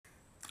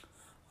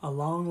A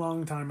long,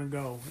 long time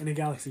ago, in a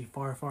galaxy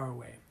far, far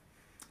away,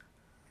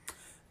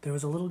 there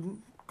was a little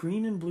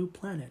green and blue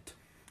planet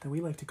that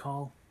we like to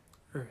call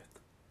Earth.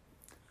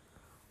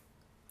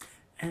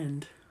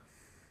 And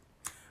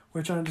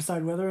we're trying to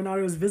decide whether or not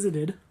it was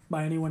visited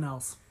by anyone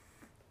else.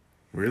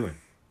 Really?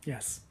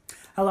 Yes.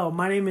 Hello,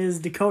 my name is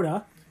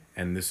Dakota.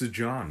 And this is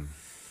John.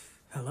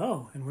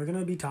 Hello, and we're going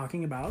to be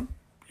talking about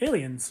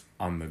aliens.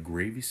 On the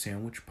Gravy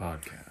Sandwich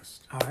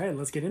Podcast. All right,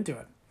 let's get into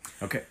it.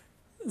 Okay.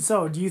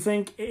 So, do you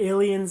think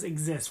aliens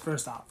exist,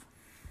 first off?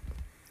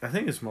 I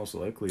think it's most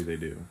likely they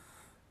do.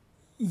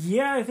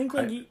 Yeah, I think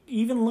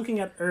even looking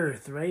at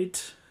Earth,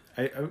 right?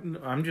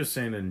 I'm just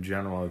saying in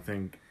general, I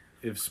think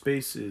if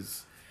space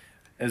is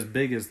as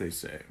big as they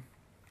say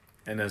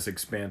and as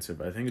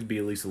expansive, I think it'd be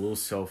at least a little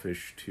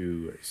selfish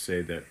to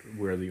say that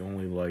we're the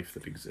only life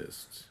that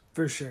exists.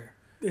 For sure.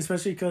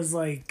 Especially because,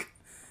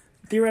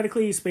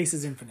 theoretically, space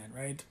is infinite,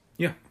 right?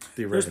 Yeah,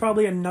 theoretically. There's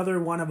probably another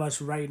one of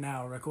us right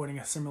now recording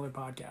a similar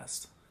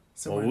podcast.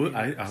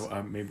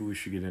 Well, maybe we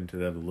should get into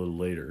that a little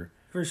later.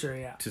 For sure,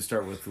 yeah. To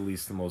start with at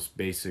least the most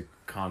basic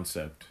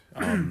concept,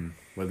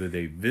 whether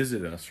they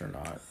visit us or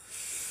not.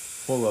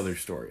 Whole other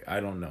story. I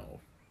don't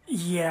know.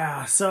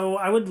 Yeah, so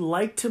I would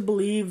like to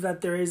believe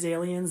that there is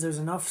aliens. There's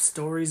enough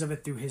stories of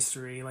it through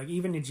history. Like,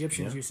 even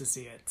Egyptians used to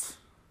see it.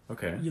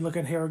 Okay. You look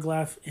at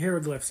hieroglyphs,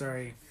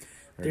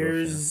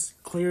 there's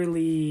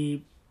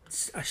clearly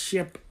a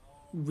ship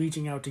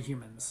reaching out to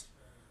humans.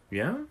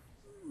 Yeah?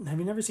 Have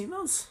you never seen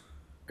those?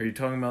 Are you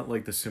talking about,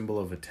 the symbol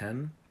of a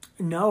 10?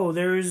 No,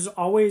 there's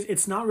always...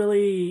 It's not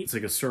really... It's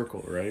like a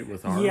circle, right?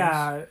 With arms?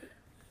 Yeah.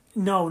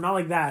 No, not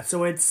like that.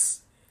 So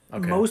it's...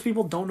 Okay. Most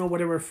people don't know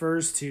what it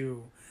refers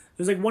to.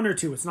 There's one or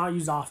two. It's not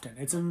used often.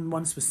 It's in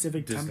one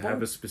specific temple. Does it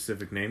have a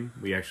specific name?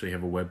 We actually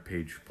have a web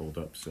page pulled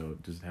up, so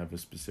does it have a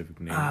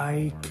specific name?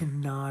 I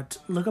cannot...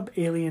 Look up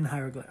alien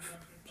hieroglyph,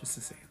 just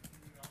to see.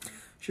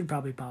 Should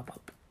probably pop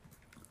up.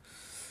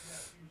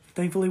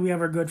 Thankfully, we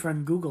have our good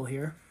friend Google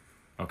here.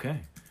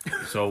 Okay.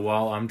 So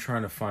while I'm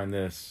trying to find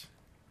this...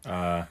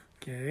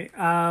 Okay.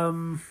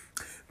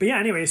 But yeah,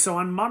 anyway, so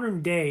on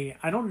modern day,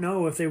 I don't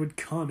know if they would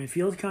come. It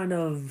feels kind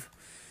of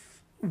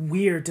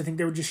weird to think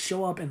they would just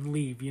show up and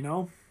leave, you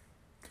know?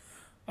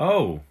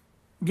 Oh.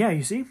 Yeah,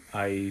 you see?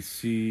 I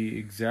see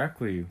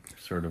exactly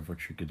sort of what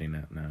you're getting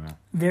at now.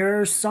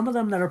 There's some of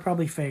them that are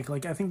probably fake.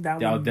 I think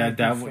that one might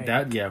be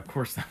fake. Yeah, of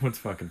course that one's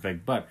fucking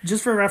fake. But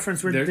just for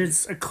reference,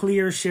 there's a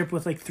clear ship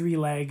with 3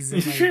 legs.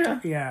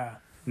 And, yeah.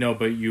 No,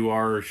 but you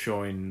are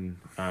showing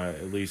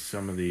at least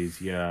some of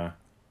these, yeah.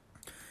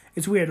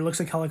 It's weird. It looks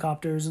like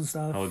helicopters and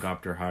stuff.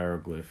 Helicopter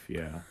hieroglyph,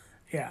 yeah.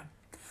 Yeah.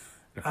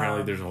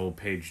 Apparently there's a whole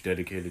page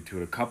dedicated to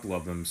it, a couple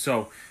of them.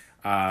 So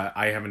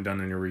I haven't done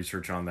any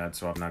research on that,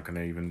 so I'm not going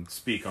to even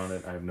speak on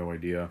it. I have no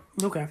idea.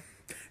 Okay.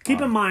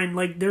 Keep in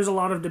mind, there's a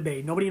lot of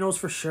debate. Nobody knows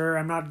for sure.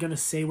 I'm not going to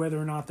say whether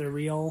or not they're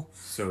real.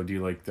 So do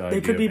you like the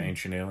idea of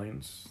ancient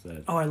aliens?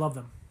 Oh, I love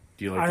them.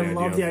 Do you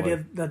like the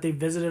idea that they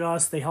visited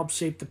us. They helped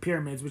shape the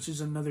pyramids, which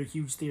is another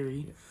huge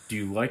theory. Do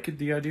you like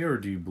the idea, or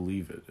do you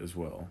believe it as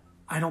well?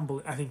 I don't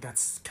believe... I think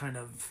that's kind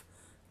of...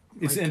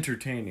 It's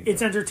entertaining.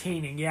 It's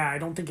entertaining, yeah. I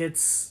don't think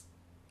it's...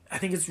 I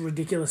think it's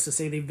ridiculous to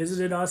say they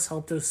visited us,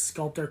 helped us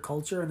sculpt our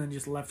culture, and then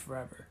just left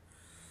forever.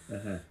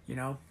 Uh-huh. You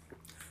know?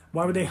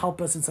 Why would they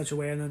help us in such a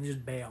way and then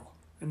just bail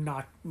and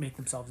not make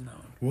themselves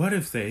known? What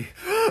if they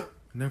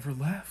never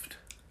left?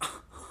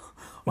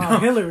 Wow, no.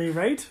 Hillary,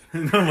 right?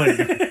 No, my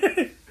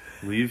God.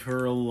 Leave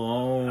her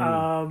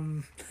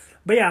alone.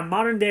 But yeah,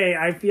 modern day,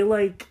 I feel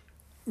like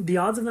the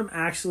odds of them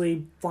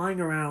actually flying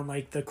around,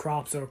 the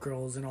crop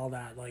circles and all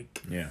that,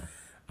 yeah.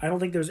 I don't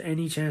think there's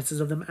any chances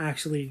of them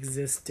actually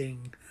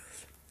existing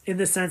in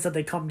the sense that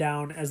they come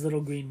down as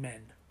little green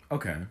men.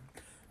 Okay.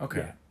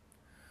 Yeah.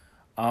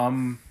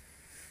 I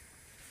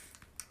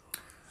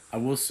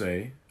will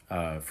say,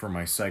 for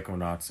my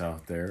psychonauts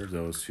out there,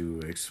 those who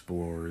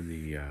explore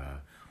the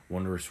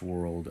wondrous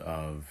world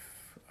of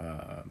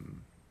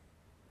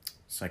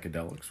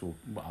psychedelics,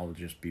 I'll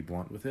just be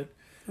blunt with it.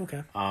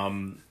 Okay.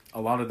 A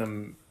lot of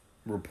them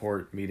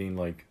report meeting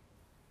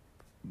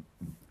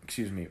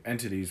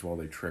entities while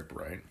they trip,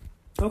 right?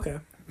 Okay.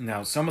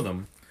 Now, some of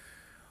them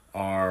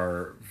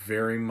are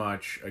very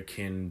much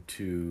akin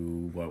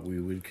to what we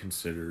would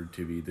consider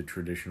to be the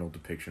traditional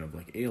depiction of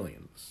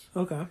aliens.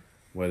 Okay.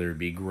 Whether it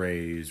be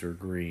grays or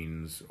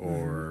greens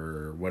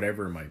or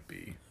whatever it might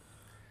be.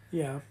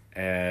 Yeah.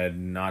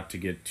 And not to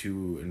get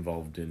too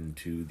involved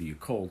into the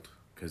occult,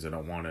 because I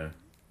don't want to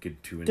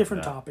get too into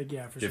different topic,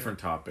 yeah, for sure. Different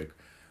topic.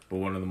 But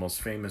one of the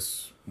most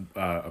famous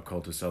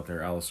occultists out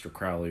there, Aleister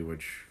Crowley,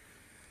 which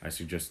I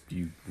suggest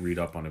you read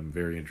up on him,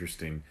 very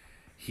interesting.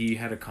 He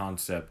had a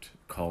concept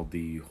called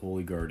the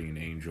Holy Guardian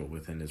Angel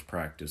within his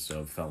practice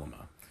of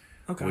Thelema.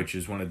 Okay. Which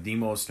is one of the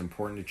most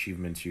important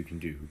achievements you can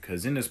do.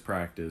 Because in his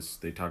practice,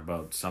 they talk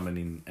about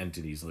summoning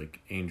entities like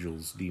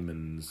angels,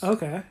 demons,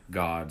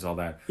 gods, all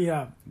that.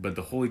 Yeah. But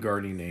the Holy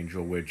Guardian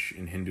Angel, which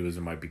in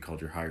Hinduism might be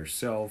called your higher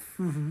self,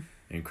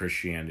 in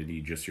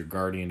Christianity, just your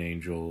guardian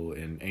angel.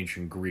 In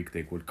ancient Greek,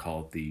 they would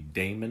call it the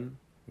daemon,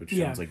 which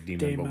sounds like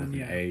demon, but with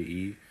an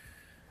A-E.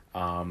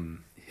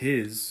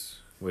 His,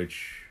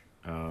 which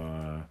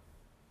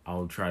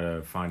I'll try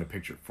to find a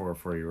picture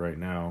for you right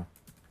now.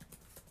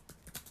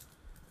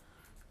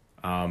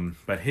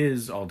 But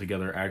his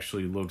altogether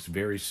actually looks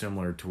very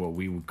similar to what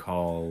we would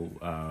call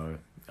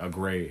a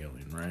gray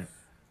alien, right?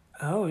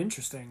 Oh,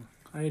 interesting.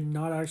 I had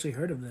not actually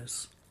heard of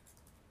this.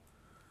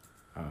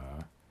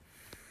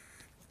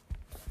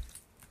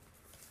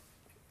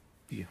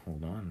 Yeah,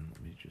 hold on.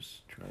 Let me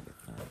just try to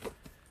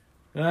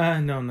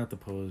find. No, not the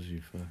pose,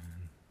 you fucking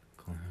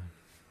clown.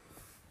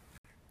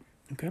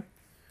 Okay.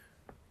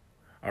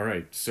 All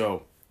right,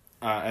 so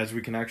as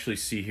we can actually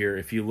see here,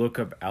 if you look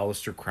up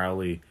Aleister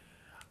Crowley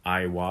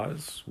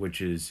Aiwass, which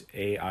is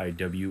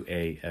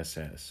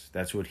Aiwass,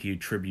 that's what he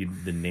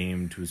attributed the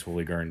name to his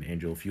Holy Guardian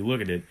Angel. If you look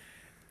at it,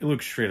 it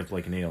looks straight up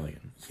like an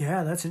alien.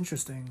 Yeah, that's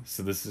interesting.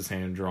 So this is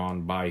hand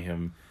drawn by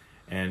him.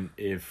 And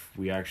if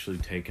we actually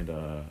take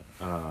a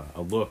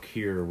look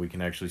here, we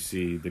can actually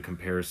see the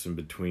comparison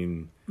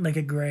between like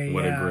a gray,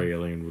 what a gray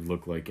alien would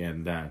look like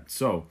and that.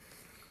 So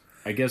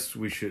I guess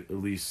we should at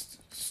least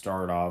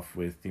start off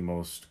with the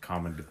most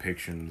common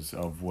depictions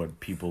of what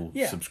people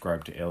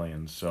subscribe to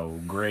aliens. So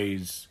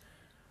grays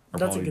are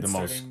probably the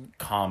most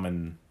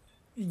common.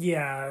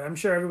 Yeah, I'm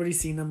sure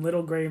everybody's seen them.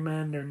 Little gray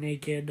men, they're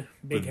naked,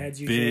 big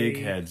heads usually.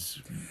 Big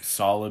heads,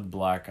 solid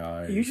black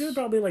eyes. Usually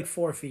probably like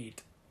 4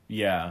 feet.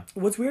 Yeah.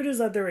 What's weird is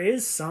that there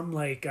is some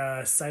like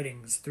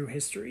sightings through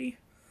history.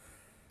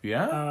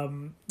 Yeah?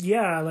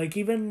 Yeah, like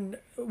even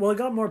it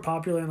got more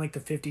popular in like the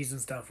 50s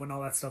and stuff when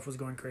all that stuff was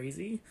going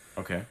crazy.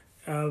 Okay.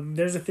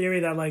 There's a theory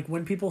that like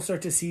when people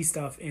start to see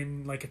stuff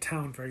in like a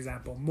town, for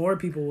example, more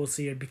people will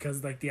see it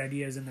because like the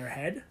idea is in their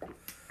head.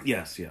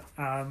 Yes,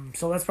 yeah.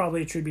 So that's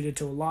probably attributed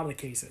to a lot of the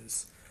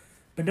cases.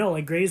 But no,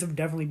 like grays have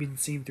definitely been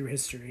seen through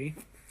history.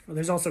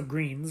 There's also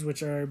greens,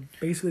 which are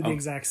basically the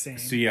exact same.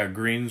 So yeah,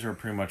 greens are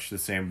pretty much the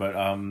same, but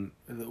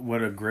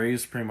what a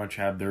grays pretty much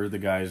have, they're the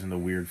guys in the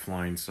weird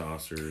flying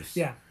saucers.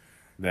 Yeah.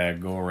 That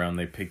go around,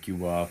 they pick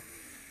you up.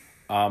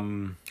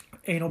 Anal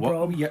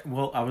probe. Yeah,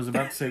 well, I was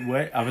about to say,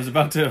 what? I was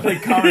about to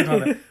like comment on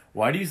that.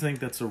 Why do you think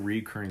that's a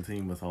recurring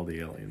theme with all the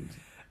aliens?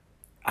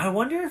 I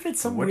wonder if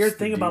it's some weird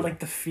thing about like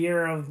the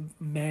fear of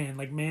man,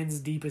 like man's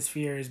deepest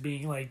fear is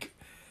being like,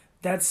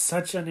 that's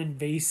such an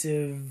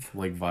invasive,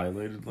 like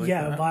violated. Like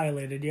yeah, that?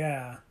 Violated.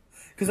 Yeah,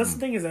 because that's the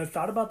thing is I've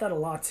thought about that a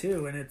lot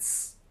too, and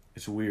it's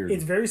weird.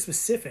 It's very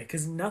specific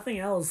because nothing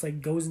else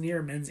like goes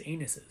near men's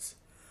anuses.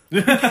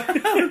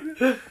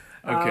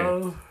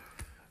 Okay.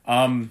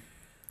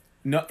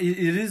 No, it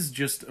is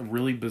just a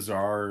really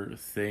bizarre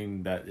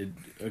thing that it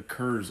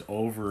occurs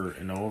over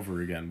and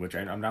over again, which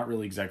I'm not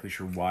really exactly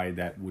sure why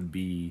that would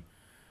be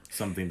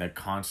something that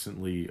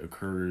constantly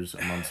occurs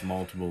amongst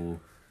multiple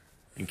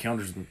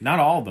encounters. Not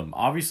all of them.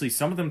 Obviously,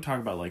 some of them talk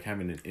about like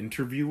having an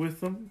interview with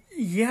them.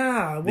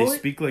 Yeah. Well, they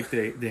speak like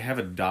they have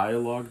a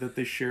dialogue that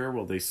they share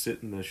while they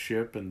sit in the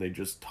ship and they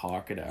just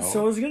talk it out.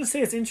 So I was going to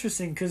say it's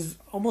interesting because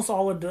almost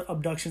all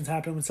abductions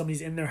happen when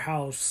somebody's in their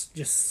house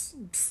just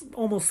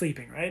almost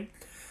sleeping, right?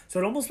 So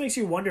it almost makes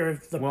you wonder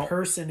if the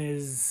person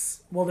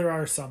is... Well, there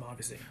are some,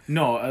 obviously.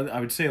 No, I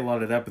would say a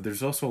lot of that, but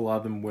there's also a lot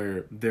of them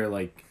where they're,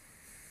 like,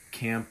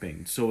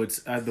 camping. So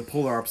it's at the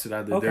polar opposite.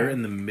 Either they're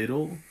in the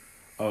middle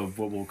of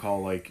what we'll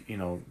call, like,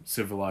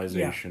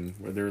 civilization,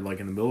 where they're,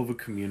 like, in the middle of a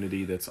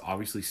community that's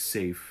obviously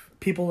safe.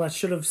 People that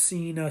should have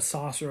seen a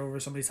saucer over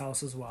somebody's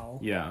house as well.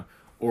 Yeah.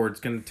 Or it's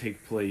going to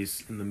take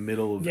place in the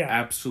middle of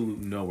absolute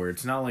nowhere.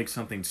 It's not like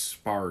something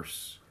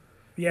sparse.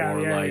 Yeah,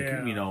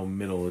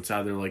 middle. It's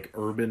either, like,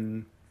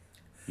 urban...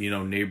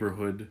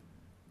 neighborhood,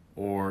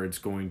 or it's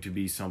going to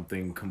be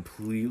something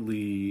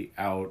completely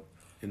out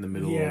in the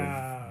middle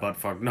of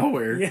buttfuck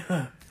nowhere.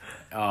 Yeah.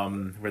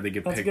 Where they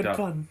get That's picked up. That's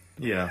good pun.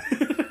 Yeah.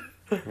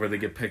 Where they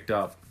get picked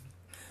up.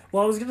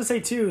 Well, I was gonna say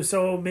too,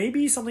 so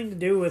maybe something to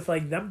do with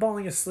like them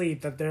falling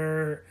asleep that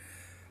they're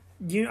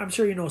I'm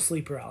sure you know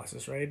sleep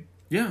paralysis, right?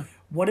 Yeah.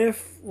 What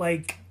if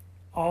like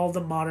all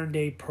the modern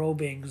day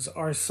probings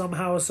are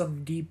somehow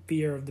some deep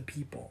fear of the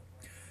people?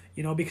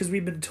 Because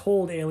we've been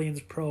told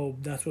aliens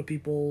probe. That's what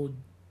people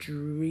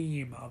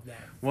dream of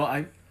them.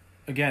 Well,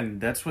 again,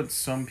 that's what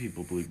some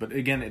people believe. But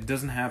again, it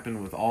doesn't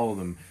happen with all of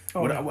them.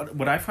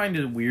 What I find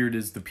it weird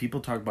is the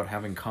people talk about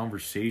having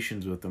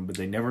conversations with them, but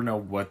they never know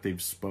what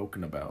they've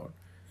spoken about.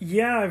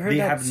 Yeah, I've heard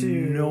that too. They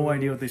have no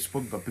idea what they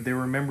spoke about, but they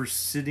remember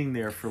sitting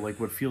there for like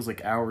what feels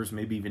like hours,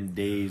 maybe even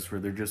days,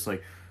 where they're just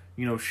like,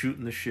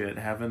 shooting the shit,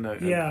 having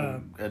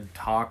a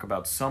talk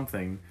about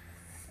something.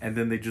 And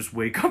then they just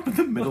wake up in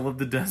the middle of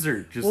the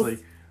desert.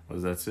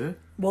 Was that it?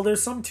 Well,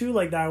 there's some too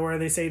like that where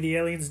they say the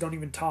aliens don't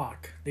even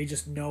talk. They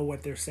just know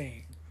what they're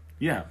saying.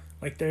 Yeah.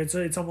 Like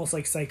it's almost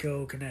like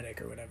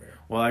psychokinetic or whatever.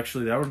 Well,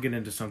 actually, that would get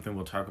into something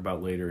we'll talk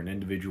about later. An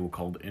individual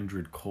called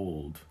Indrid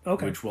Cold.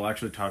 Okay. Which we'll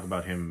actually talk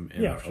about him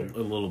in a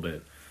little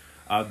bit.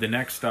 The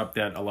next up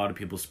that a lot of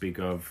people speak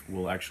of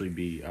will actually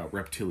be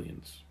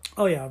reptilians.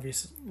 Oh, yeah,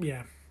 obviously.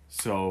 Yeah.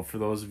 So for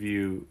those of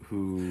you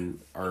who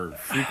are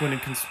frequent in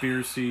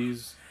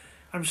conspiracies...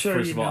 I'm sure.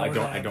 First of all,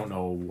 I don't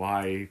know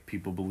why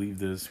people believe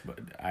this, but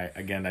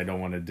I don't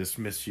want to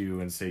dismiss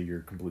you and say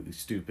you're completely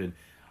stupid.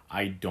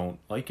 I don't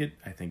like it.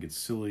 I think it's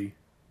silly,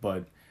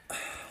 but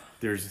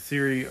there's a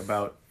theory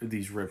about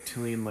these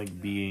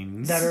reptilian-like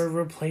beings that are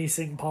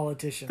replacing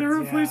politicians. They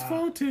replace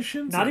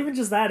politicians. Not even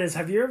just that.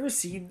 Have you ever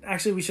seen?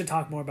 Actually, we should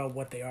talk more about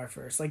what they are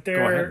first. Like Go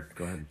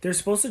ahead. They're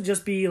supposed to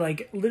just be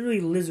like literally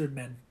lizard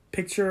men.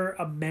 Picture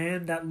a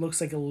man that looks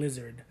like a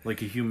lizard.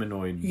 Like a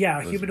humanoid. Yeah,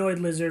 lizard. humanoid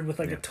lizard with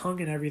like a tongue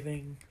and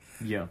everything.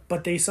 Yeah.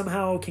 But they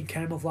somehow can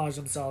camouflage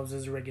themselves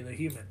as a regular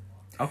human.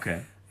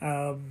 Okay.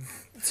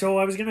 So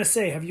I was gonna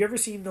say, have you ever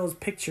seen those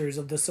pictures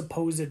of the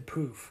supposed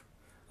proof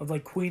of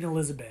like Queen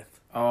Elizabeth?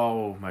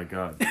 Oh my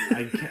God!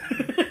 I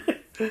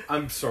can't.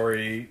 I'm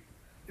sorry.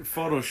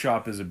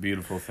 Photoshop is a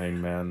beautiful thing,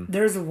 man.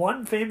 There's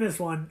one famous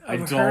one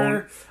of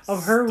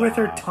her with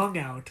her tongue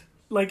out,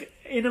 like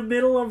in the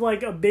middle of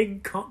like a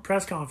big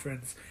press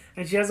conference,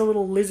 and she has a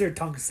little lizard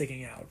tongue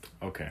sticking out.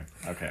 Okay.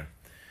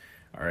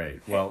 All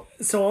right. Well,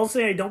 so I'll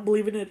say I don't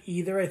believe in it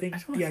either. I think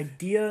the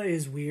idea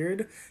is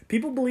weird.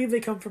 People believe they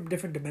come from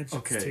different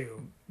dimensions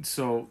too.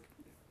 So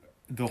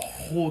the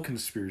whole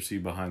conspiracy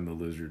behind the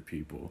lizard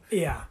people.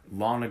 Yeah.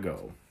 Long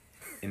ago,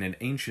 in an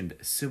ancient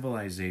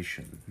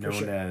civilization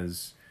known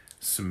as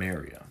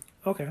Sumeria.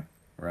 Okay.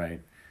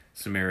 Right?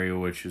 Sumeria,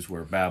 which is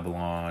where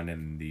Babylon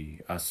and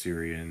the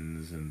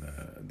Assyrians and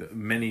the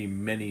many,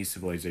 many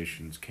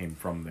civilizations came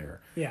from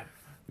there. Yeah.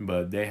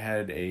 But they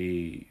had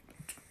a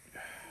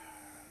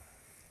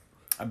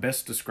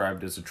best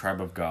described as a tribe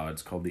of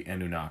gods called the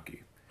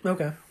Anunnaki.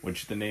 Okay.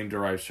 Which the name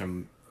derives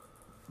from,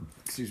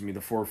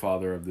 the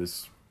forefather of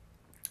this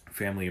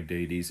family of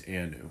deities,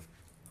 Anu.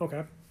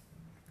 Okay.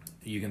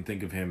 You can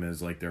think of him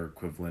as like their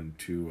equivalent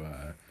to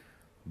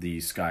the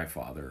Sky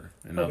Father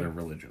in other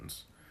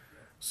religions.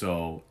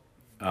 So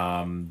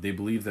they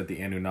believe that the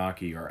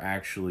Anunnaki are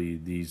actually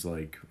these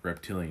like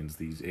reptilians,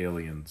 these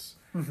aliens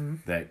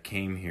that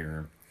came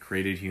here,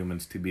 created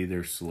humans to be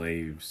their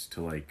slaves,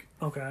 to like...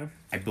 Okay.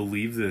 I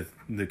believe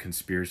the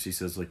conspiracy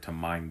says like to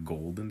mine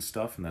gold and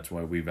stuff, and that's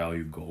why we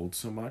value gold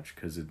so much,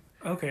 because it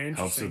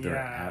helps with their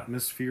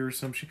atmosphere or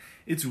some shit.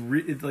 It's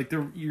like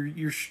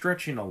you're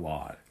stretching a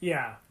lot.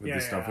 Yeah. With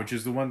this stuff, which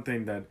is the one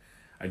thing that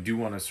I do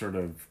want to sort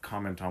of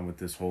comment on with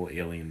this whole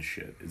alien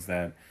shit, is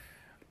that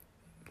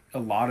a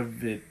lot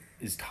of it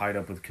is tied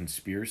up with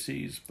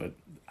conspiracies, but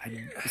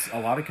a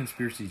lot of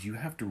conspiracies you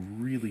have to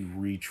really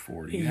reach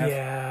for. You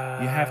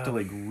have to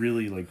like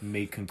really like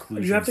make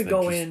conclusions. You have to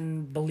go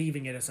in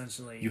believing it,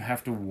 essentially. You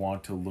have to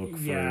want to look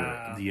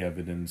for the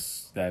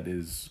evidence that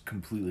is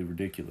completely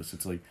ridiculous.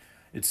 It's like,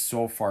 it's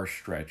so far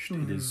stretched.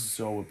 It is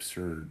so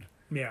absurd.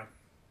 Yeah.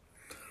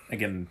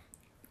 Again,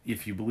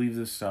 if you believe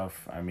this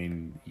stuff, I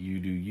mean, you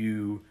do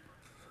you.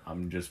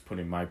 I'm just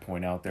putting my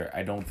point out there.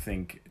 I don't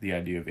think the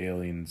idea of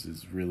aliens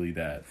is really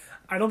that.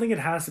 I don't think it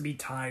has to be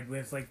tied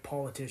with like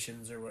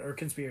politicians or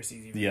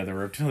conspiracies. Even. Yeah, the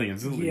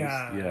reptilians at least.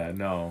 Yeah,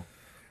 no.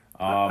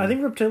 I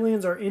think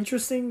reptilians are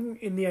interesting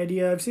in the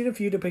idea. I've seen a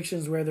few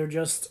depictions where they're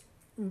just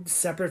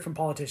separate from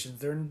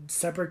politicians. They're a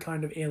separate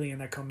kind of alien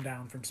that come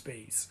down from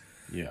space.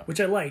 Yeah.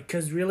 Which I like,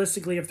 because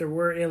realistically, if there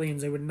were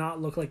aliens, they would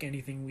not look like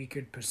anything we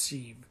could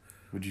perceive.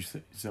 Would you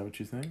say? Is that what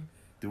you think?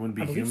 They wouldn't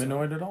be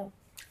humanoid at all?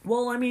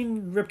 Well, I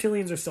mean,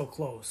 reptilians are so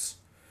close.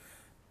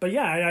 But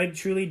yeah, I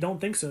truly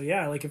don't think so.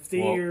 Yeah, like if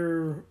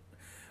they're...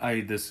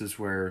 this is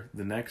where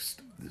the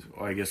next,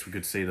 I guess we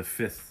could say the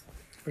fifth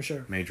for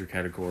sure major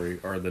category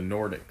are the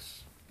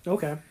Nordics.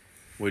 Okay.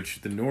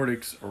 Which the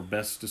Nordics are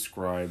best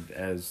described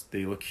as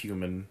they look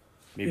human,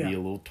 maybe a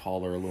little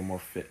taller, a little more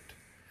fit.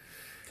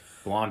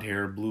 Blonde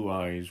hair, blue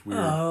eyes,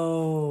 weird.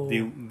 Oh.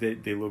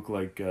 They look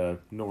like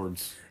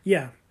Nords.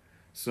 Yeah.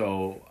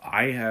 So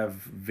I have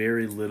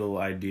very little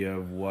idea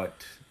of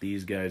what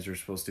these guys are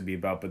supposed to be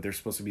about, but they're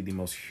supposed to be the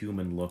most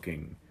human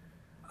looking.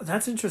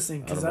 That's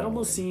interesting, because that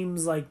almost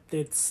seems like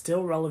it's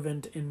still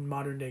relevant in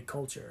modern day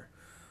culture.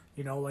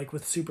 You know, like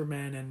with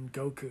Superman and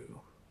Goku.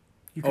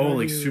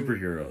 Like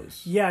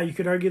superheroes. Yeah, you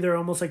could argue they're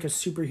almost like a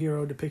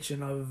superhero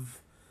depiction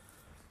of...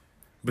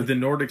 But the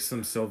Nordics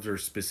themselves are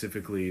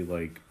specifically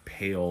like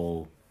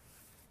pale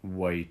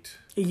white.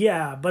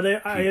 Yeah,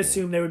 but I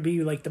assume they would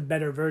be like the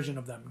better version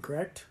of them,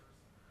 correct?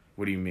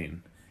 What do you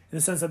mean? In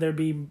the sense that they'd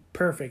be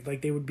perfect,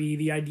 like they would be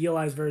the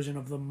idealized version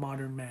of the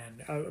modern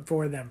man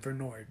for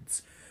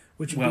Nords,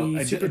 which would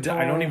be super tall.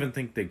 I don't even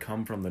think they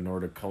come from the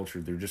Nordic culture.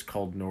 They're just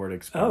called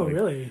Nordics. Oh,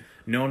 really?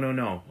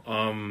 No.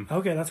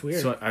 Okay, that's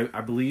weird. So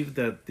I believe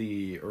that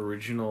the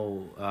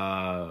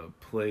original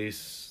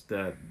place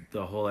that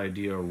the whole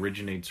idea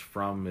originates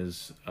from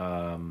is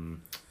I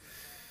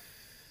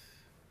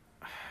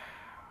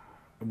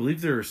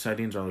believe their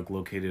sightings are like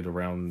located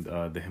around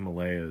the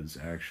Himalayas,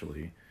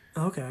 actually.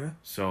 Okay.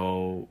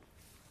 So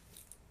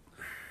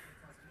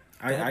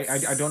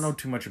I don't know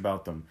too much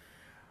about them,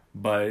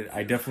 but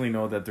I definitely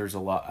know that there's a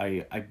lot.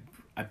 I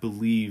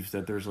believe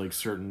that there's like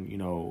certain,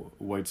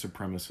 white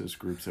supremacist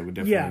groups that would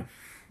definitely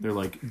they're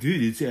like,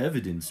 dude, it's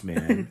evidence,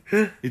 man.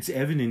 It's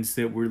evidence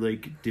that we're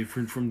like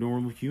different from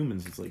normal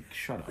humans. It's like,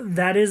 shut up.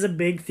 That is a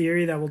big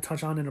theory that we'll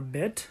touch on in a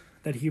bit,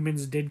 that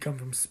humans did come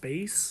from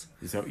space.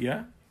 Is that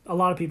yeah? A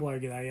lot of people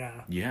argue that,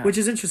 yeah. Yeah. Which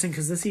is interesting,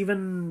 because this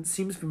even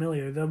seems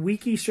familiar. The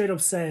wiki straight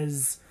up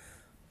says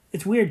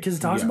It's weird because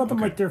it talks Yeah, about them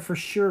okay. like they're for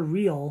sure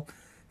real.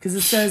 Because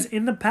it says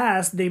in the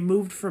past they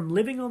moved from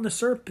living on the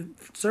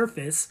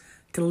surface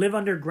to live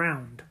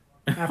underground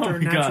after Oh a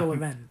my natural God.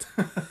 event.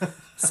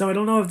 So I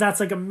don't know if that's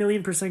like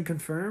 1,000,000%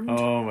 confirmed.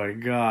 Oh my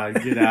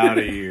God, get out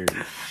of here.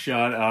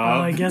 Shut up.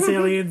 I guess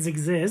aliens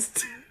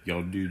exist.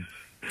 Yo, dude,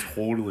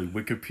 totally.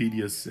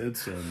 Wikipedia said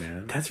so,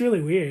 man. That's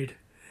really weird.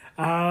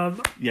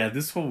 Yeah,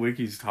 this whole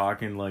wiki's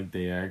talking like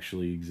they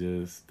actually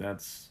exist.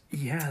 That's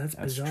That's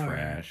bizarre.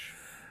 trash.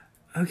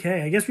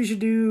 Okay, I guess we should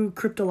do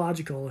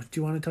cryptological. Do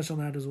you want to touch on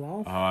that as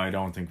well? I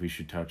don't think we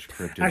should touch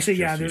cryptids. Actually,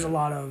 yeah, just there's yet. a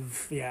lot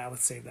of... Yeah,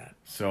 let's save that.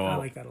 So, I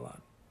like that a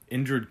lot.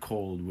 Indrid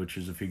Cold, which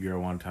is a figure I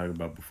want to talk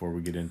about before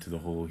we get into the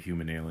whole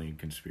human alien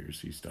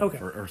conspiracy stuff, Okay,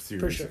 or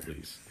theories sure. at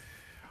least.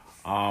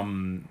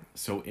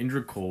 So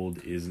Indrid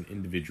Cold is an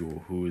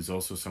individual who is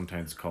also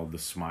sometimes called the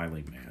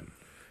Smiling Man.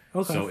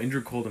 Okay. So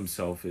Indrid Cold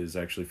himself is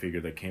actually a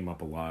figure that came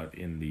up a lot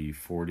in the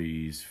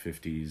 40s,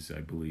 50s, I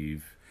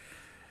believe.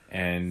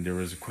 And there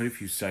was quite a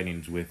few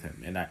sightings with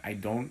him. And I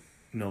don't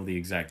know the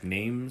exact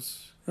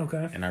names,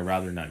 Okay. and I'd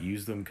rather not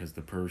use them because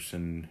the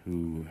person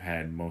who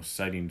had most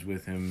sightings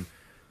with him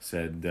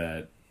said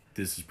that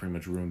this has pretty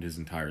much ruined his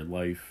entire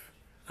life.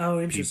 Oh,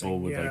 interesting. People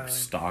would yeah. like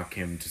stalk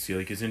him to see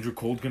like, is Indrid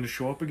Cold going to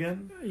show up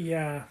again?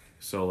 Yeah.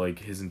 So like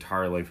his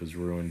entire life was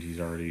ruined. He's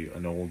already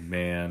an old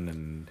man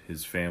and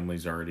his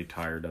family's already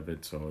tired of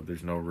it. So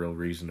there's no real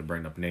reason to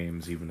bring up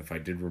names. Even if I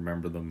did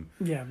remember them,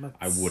 Yeah.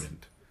 I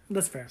wouldn't.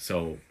 That's fair.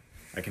 So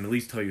I can at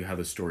least tell you how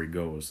the story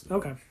goes, though.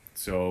 Okay.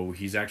 So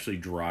he's actually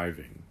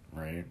driving,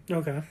 right,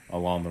 Okay.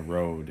 along the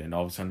road, and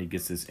all of a sudden he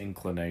gets this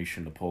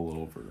inclination to pull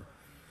over,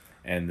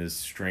 and this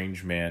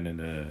strange man in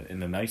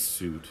a nice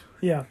suit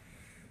Yeah.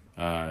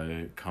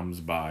 comes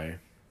by,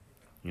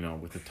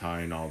 with a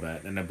tie and all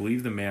that, and I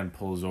believe the man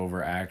pulls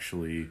over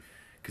actually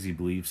because he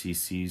believes he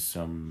sees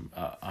some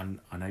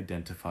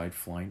unidentified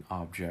flying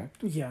object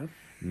Yeah.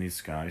 in the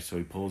sky. So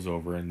he pulls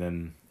over, and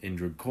then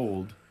Indrid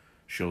Cold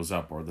shows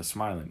up, or the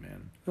Smiling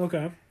Man.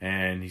 Okay.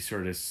 And he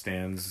sort of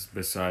stands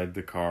beside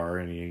the car,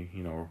 and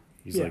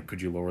he's Yeah. like,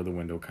 could you lower the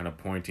window, kind of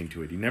pointing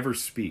to it. He never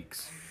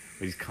speaks,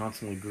 but he's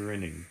constantly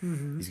grinning.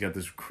 Mm-hmm. He's got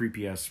this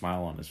creepy ass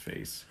smile on his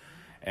face.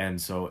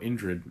 And so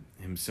Indrid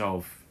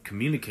himself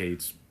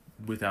communicates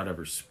without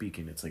ever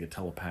speaking. It's like a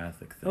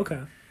telepathic thing.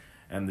 Okay.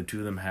 And the two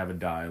of them have a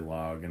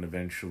dialogue, and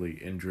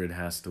eventually Indrid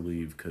has to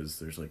leave because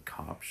there's like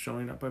cops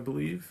showing up, I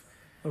believe.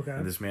 Okay.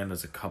 And this man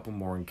has a couple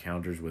more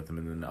encounters with him,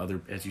 and then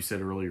other, as you said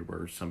earlier,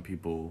 where some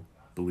people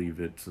believe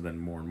it, so then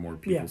more and more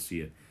people see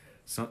it.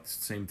 So,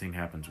 same thing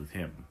happens with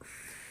him.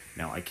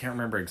 Now, I can't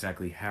remember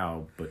exactly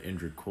how, but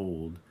Indrid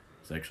Cold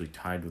is actually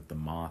tied with the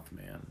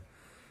Mothman,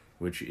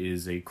 which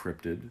is a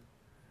cryptid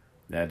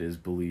that is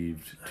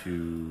believed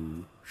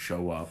to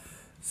show up.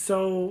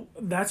 So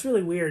that's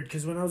really weird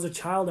because when I was a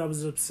child, I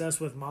was obsessed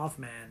with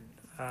Mothman.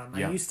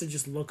 Yeah. I used to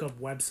just look up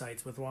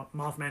websites with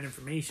Mothman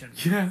information.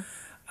 Yeah.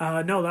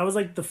 No, that was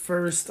like the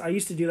first. I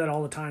used to do that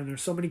all the time.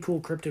 There's so many cool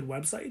cryptid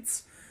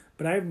websites,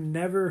 but I've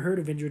never heard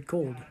of Indrid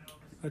Cold.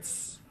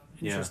 That's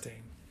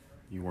interesting.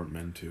 You weren't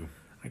meant to.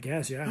 I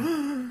guess,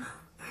 yeah.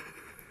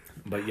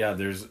 But yeah,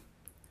 there's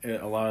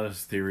a lot of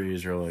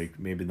theories are like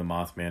maybe the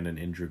Mothman and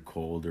Indrid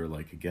Cold are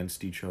like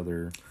against each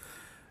other.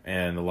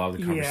 And a lot of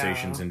the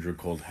conversations Indrid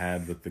Cold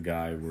had with the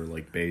guy were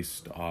like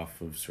based off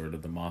of sort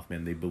of the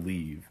Mothman they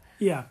believe.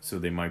 Yeah. So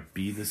they might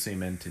be the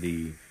same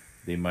entity.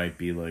 They might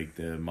be like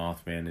the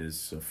Mothman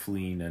is a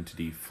fleeing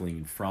entity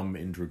fleeing from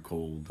Indrid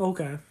Cold.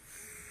 Okay.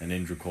 And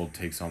Indrid Cold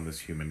takes on this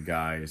human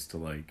guise to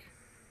like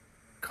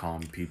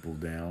calm people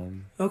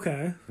down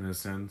Okay. in a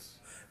sense.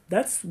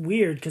 That's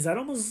weird because that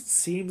almost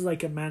seems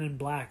like a Man in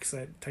Black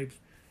type.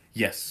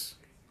 Yes.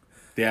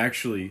 They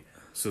actually,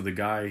 so the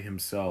guy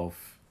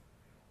himself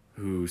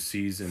who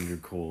sees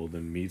Indrid Cold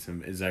and meets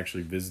him is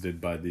actually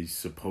visited by the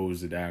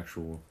supposed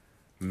actual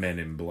Men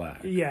in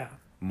Black. Yeah.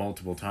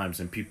 Multiple times,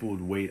 and people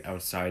would wait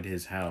outside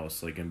his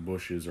house, like in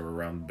bushes or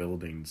around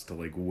buildings, to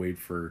like wait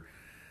for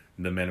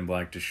the Men in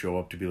Black to show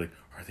up to be like,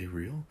 are they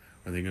real?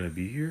 Are they gonna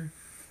be here?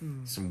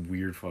 Some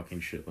weird fucking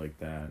shit like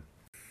that.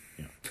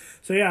 Yeah.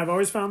 So yeah, I've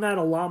always found that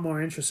a lot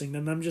more interesting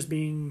than them just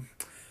being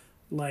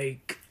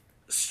like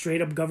straight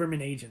up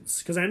government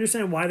agents. Because I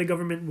understand why the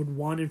government would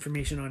want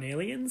information on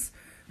aliens,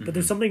 but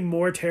there's something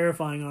more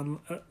terrifying on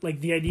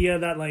like the idea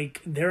that like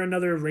they're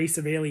another race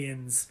of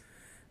aliens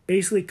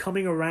basically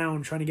coming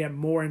around trying to get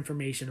more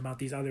information about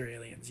these other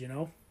aliens, you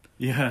know?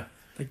 Yeah.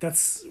 Like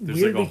that's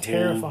There's weirdly like a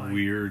terrifying. whole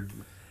weird,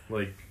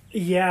 like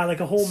Yeah,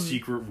 like a whole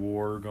secret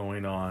war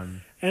going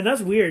on. And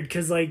that's weird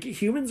because like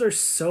humans are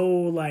so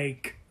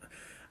like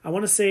I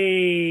want to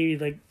say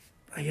like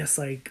I guess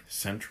like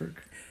Centric.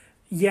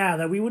 yeah,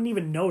 that we wouldn't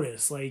even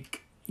notice.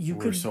 Like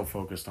We're so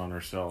focused on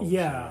ourselves.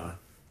 Yeah.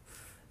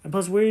 And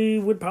plus we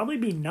would probably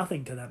be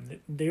nothing to them.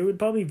 They would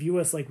probably view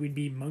us like we'd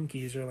be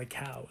monkeys or like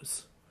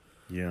cows.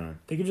 Yeah.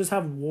 They could just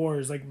have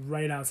wars like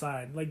right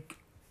outside. Like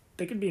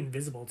they could be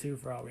invisible too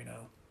for all we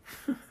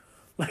know.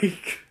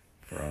 Like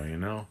For all you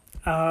know.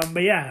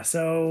 but yeah,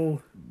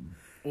 so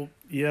Well,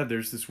 yeah,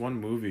 there's this one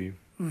movie.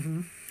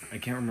 Mm-hmm. I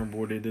can't remember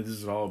what it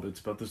is at all, but it's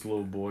about this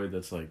little boy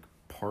that's like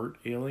part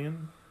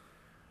alien,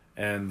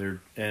 and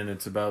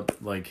it's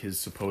about like his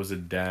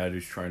supposed dad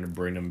who's trying to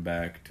bring him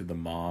back to the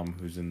mom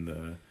who's in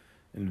the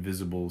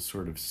invisible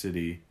sort of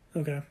city.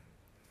 Okay.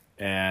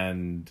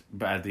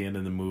 But at the end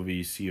of the movie,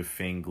 you see a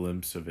faint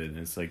glimpse of it, and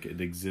it's like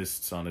it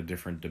exists on a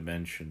different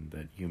dimension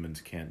that humans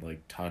can't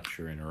like touch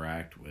or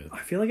interact with. I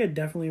feel like I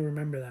definitely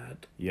remember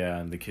that. Yeah,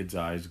 and the kid's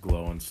eyes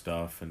glow and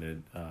stuff, and it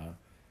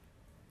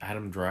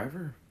Adam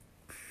Driver?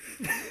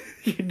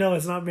 No,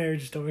 it's not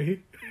Marriage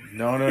Story.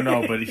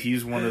 No, but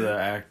he's one of the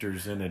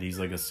actors in it. He's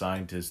like a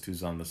scientist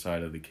who's on the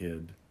side of the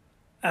kid.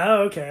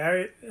 Oh,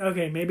 okay.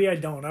 Okay, maybe I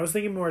don't. I was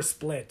thinking more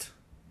Split.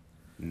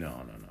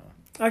 No.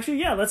 Actually,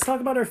 yeah, let's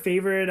talk about our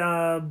favorite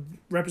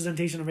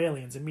representation of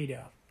aliens in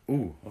media.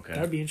 Ooh, okay.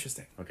 That would be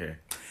interesting. Okay.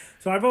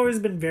 So I've always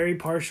been very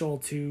partial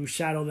to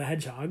Shadow the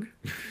Hedgehog.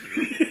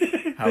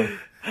 How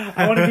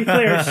I want to be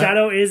clear,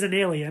 Shadow is an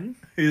alien.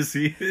 is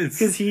he?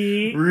 Because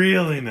he...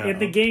 Really now? In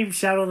the game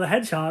Shadow the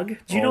Hedgehog,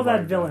 do you know my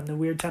that villain, God. the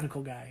weird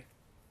tentacle guy?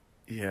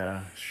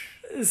 Yeah.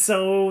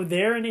 So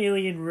they're an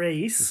alien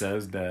race. Is that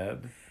his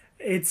dad?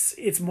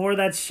 It's more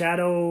that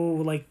Shadow,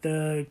 like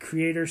the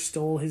creator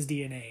stole his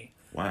DNA.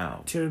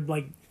 Wow. To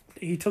like,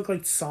 he took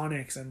like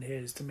Sonic's and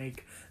his to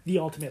make the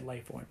ultimate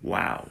life form.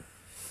 Wow.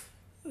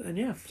 And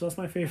yeah, so that's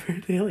my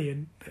favorite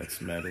alien.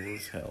 That's metal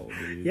as hell,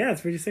 dude. Yeah,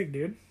 it's pretty sick,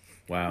 dude.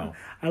 Wow.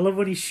 I love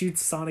when he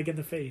shoots Sonic in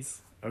the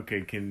face.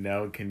 Okay,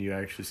 can you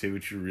actually say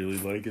what you really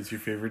like as your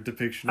favorite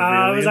depiction of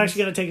I aliens? was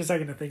actually gonna take a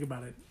second to think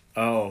about it.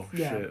 Oh,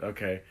 Yeah. shit,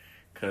 okay.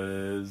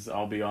 Because,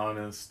 I'll be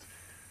honest,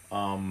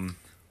 I'm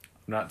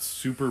not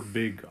super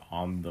big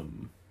on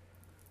them.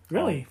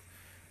 Really?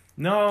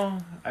 No,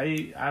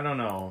 I don't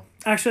know.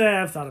 Actually, I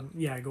have thought of...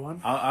 Yeah, go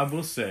on. I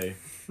will say,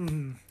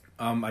 Mm-hmm.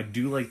 I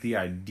do like the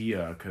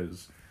idea,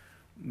 because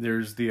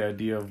there's the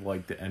idea of,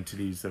 like, the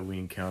entities that we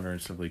encounter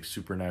and stuff, like,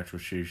 supernatural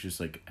shit, just,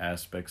 like,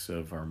 aspects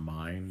of our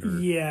mind, or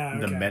Yeah,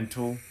 the okay.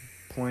 mental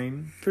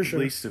plane. For sure.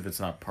 At least if it's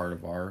not part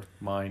of our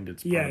mind,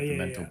 it's part Yeah, of the yeah,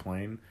 mental yeah.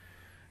 plane.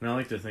 And I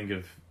like to think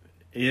of,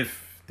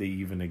 if they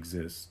even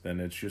exist, then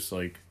it's just,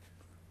 like,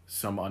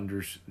 some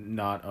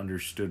not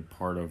understood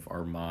part of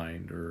our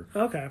mind, or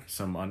Okay.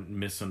 some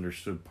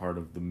misunderstood part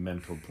of the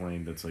mental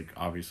plane that's like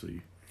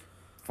obviously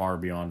far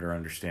beyond our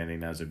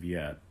understanding as of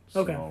yet.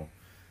 Okay. So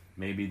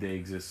maybe they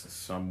exist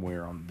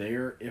somewhere on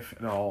there, if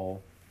at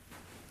all.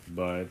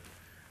 But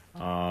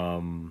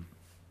I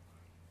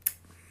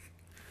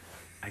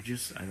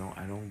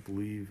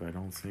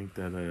don't think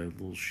that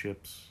little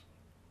ships.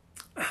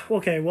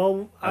 Okay,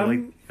 well, I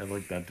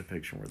like that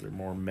depiction where they're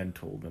more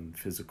mental than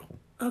physical.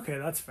 Okay,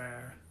 that's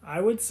fair.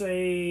 I would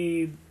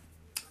say...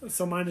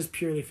 So mine is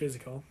purely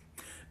physical.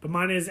 But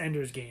mine is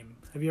Ender's Game.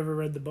 Have you ever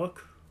read the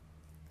book?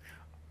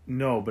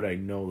 No, but I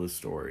know the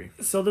story.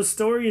 So the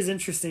story is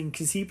interesting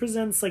because he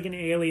presents like an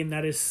alien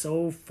that is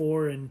so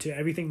foreign to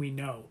everything we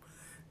know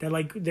that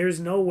like there's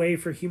no way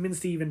for humans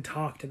to even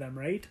talk to them,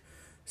 right?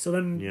 So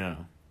then Yeah.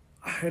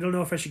 I don't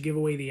know if I should give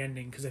away the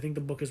ending because I think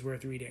the book is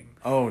worth reading.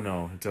 Oh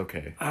no, it's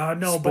okay.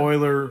 No,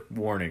 Spoiler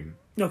warning.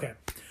 Okay.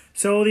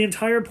 So the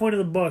entire point of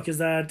the book is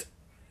that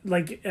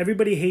like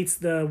everybody hates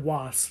the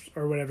wasps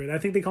or whatever. I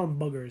think they call them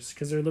buggers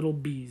because they're little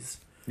bees.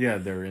 Yeah,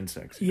 they're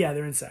insects. Yeah,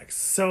 they're insects.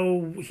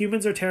 So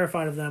humans are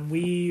terrified of them.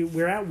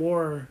 We're at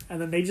war and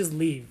then they just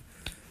leave.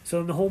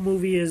 So the whole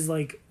movie is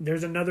like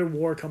there's another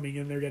war coming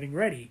and they're getting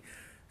ready.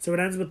 So it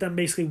ends with them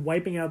basically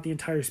wiping out the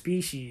entire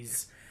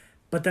species.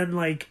 But then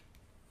like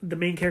the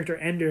main character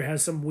Ender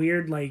has some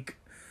weird like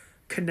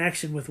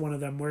connection with one of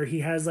them where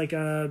he has like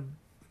a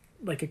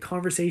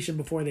conversation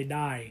before they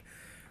die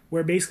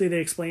where basically they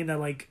explain that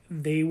like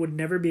they would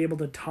never be able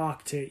to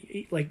talk to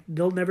like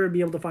they'll never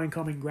be able to find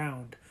common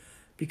ground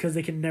because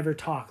they can never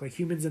talk. Like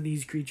humans and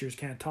these creatures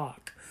can't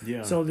talk.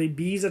 Yeah. So the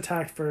bees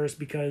attacked first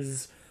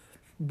because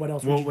what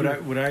else Well, would you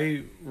do? what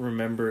I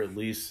remember at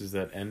least is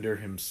that Ender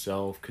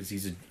himself, because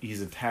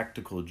he's a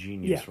tactical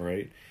genius, Yeah.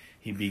 right?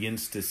 He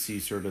begins to see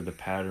sort of the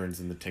patterns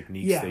and the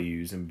techniques Yeah. they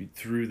use, and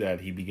through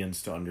that he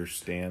begins to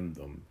understand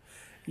them.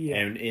 Yeah.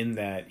 And in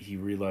that he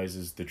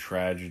realizes the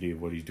tragedy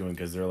of what he's doing,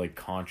 because they're like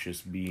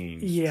conscious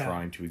beings Yeah.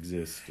 trying to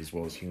exist as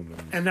well as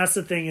humans. And that's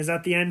the thing, is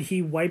at the end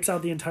he wipes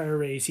out the entire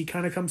race. He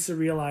kind of comes to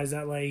realize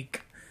that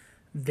like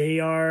they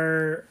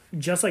are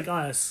just like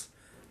us,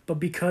 but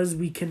because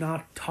we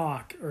cannot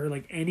talk or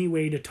like any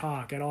way to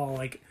talk at all,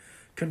 like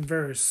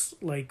converse,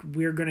 like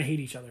we're gonna hate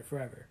each other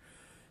forever.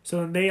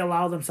 So then they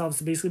allow themselves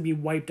to basically be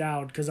wiped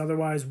out because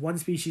otherwise one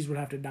species would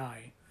have to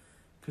die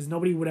because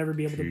nobody would ever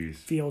be able to Jeez.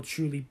 feel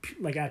truly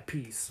like at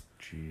peace.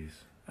 Jeez.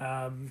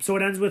 So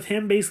it ends with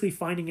him basically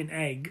finding an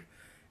egg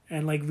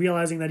and like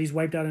realizing that he's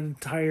wiped out an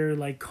entire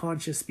like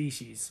conscious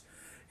species.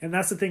 And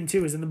that's the thing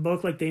too, is in the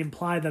book like they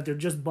imply that they're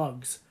just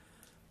bugs,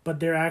 but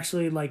they're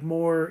actually like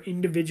more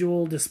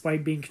individual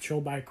despite being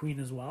controlled by a queen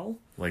as well.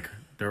 Like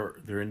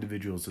they're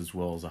individuals as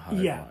well as a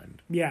hive Yeah.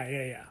 mind.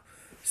 Yeah.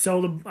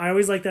 So I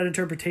always like that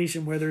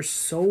interpretation where they're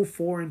so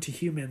foreign to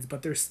humans,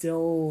 but they're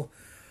still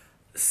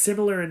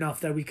similar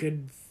enough that we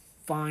could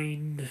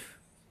find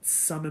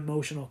some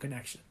emotional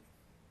connection.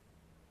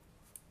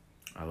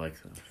 I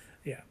like that.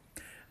 Yeah.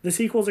 The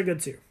sequels are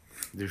good too.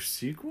 There's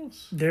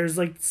sequels? There's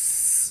like,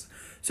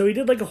 so he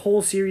did like a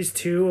whole series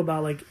 2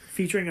 about like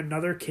featuring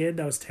another kid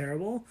that was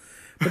terrible,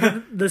 but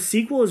then the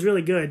sequel is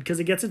really good because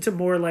it gets into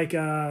more like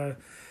a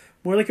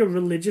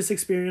religious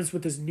experience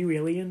with his new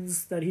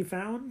aliens that he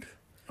found.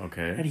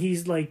 Okay. And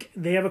he's like,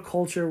 they have a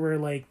culture where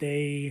like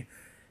they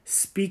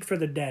speak for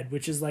the dead,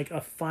 which is like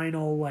a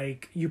final,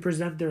 like, you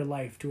present their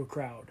life to a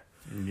crowd.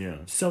 Yeah.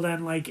 So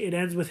then like it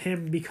ends with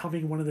him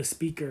becoming one of the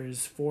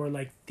speakers for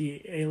like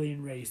the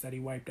alien race that he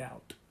wiped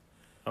out.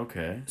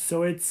 Okay.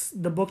 So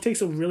the book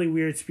takes a really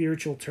weird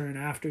spiritual turn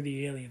after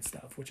the alien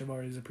stuff, which I've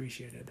always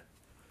appreciated.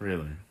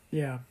 Really?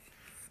 Yeah.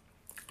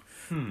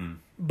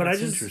 But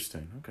That's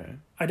interesting. Okay.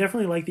 I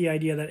definitely like the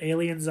idea that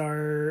aliens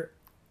are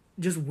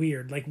just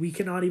weird. Like, we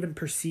cannot even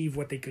perceive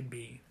what they could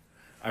be.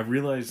 I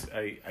realize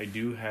I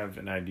do have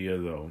an idea,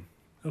 though.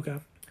 Okay.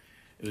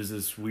 It was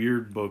this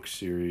weird book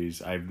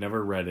series. I've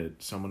never read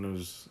it.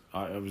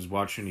 I was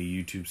watching a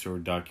YouTube sort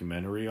of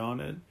documentary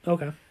on it.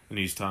 Okay. And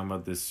he's talking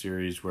about this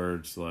series where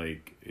it's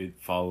like, it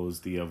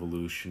follows the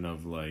evolution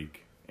of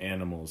like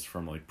animals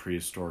from like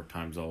prehistoric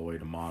times all the way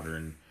to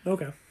modern.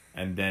 Okay.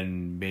 And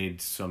then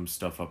made some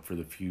stuff up for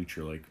the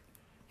future. Like,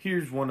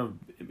 here's one of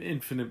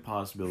infinite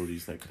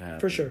possibilities that could happen.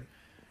 For sure.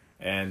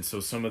 And so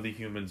some of the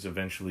humans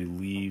eventually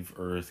leave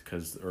Earth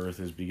because Earth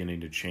is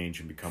beginning to change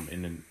and become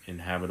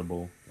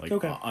uninhabitable. Like,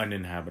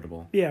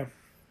 uninhabitable. Yeah.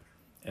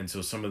 And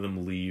so some of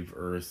them leave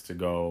Earth to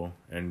go.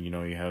 And,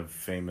 you have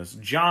famous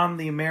John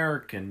the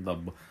American, the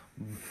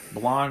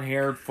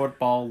blonde-haired,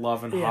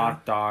 football-loving,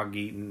 hot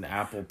dog-eating,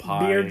 apple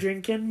pie. Beer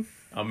drinking.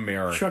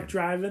 American. Truck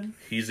driving.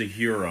 He's a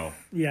hero.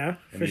 Yeah,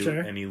 for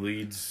sure. And he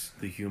leads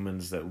the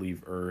humans that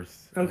leave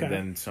Earth. Okay. And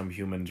then some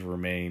humans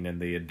remain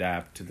and they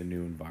adapt to the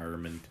new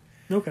environment.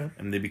 Okay.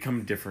 And they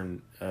become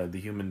different. The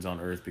humans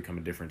on Earth become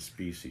a different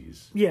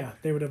species. Yeah,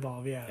 they would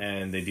evolve, yeah.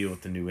 And they deal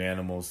with the new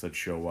animals that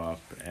show up.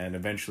 And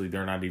eventually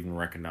they're not even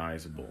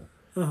recognizable.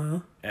 Uh-huh.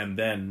 And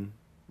then,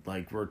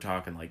 like, we're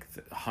talking like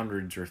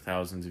hundreds or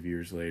thousands of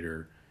years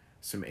later,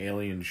 some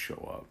aliens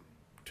show up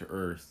to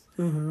Earth.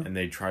 Mm-hmm. And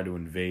they try to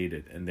invade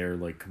it. And they're,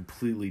 like,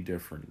 completely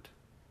different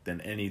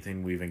than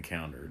anything we've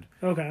encountered.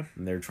 Okay.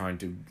 And they're trying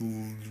to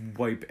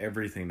wipe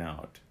everything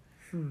out.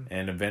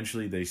 And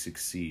eventually they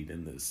succeed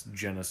in this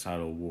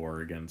genocidal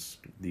war against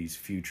these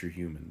future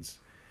humans.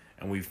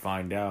 And we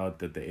find out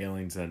that the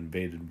aliens that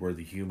invaded were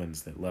the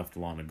humans that left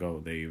long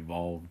ago. They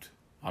evolved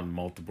on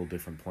multiple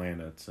different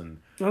planets and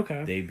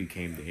they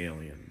became the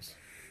aliens.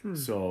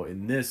 So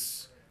in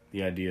this,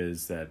 the idea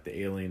is that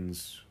the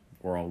aliens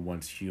were all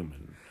once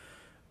human.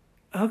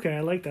 Okay,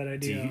 I like that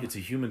idea. It's a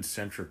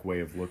human-centric way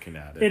of looking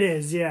at it. It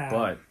is, yeah.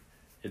 But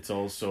it's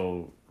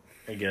also,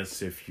 I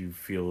guess, if you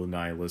feel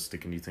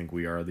nihilistic and you think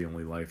we are the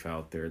only life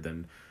out there,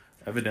 then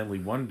evidently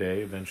one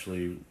day,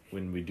 eventually,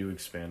 when we do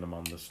expand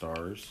among the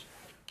stars,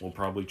 we'll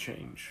probably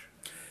change.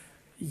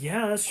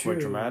 Yeah, that's true.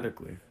 Quite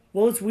dramatically.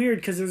 Well, it's weird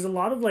because there's a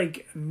lot of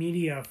like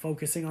media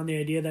focusing on the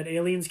idea that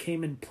aliens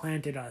came and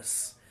planted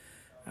us.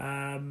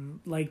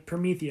 Like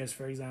Prometheus,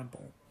 for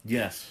example.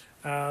 Yes.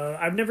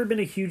 I've never been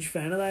a huge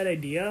fan of that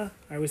idea.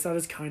 I always thought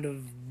it's kind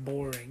of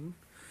boring.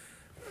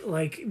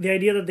 Like, the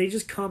idea that they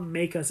just come,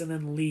 make us, and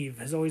then leave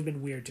has always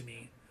been weird to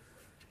me.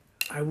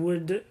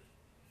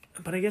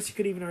 But I guess you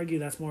could even argue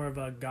that's more of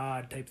a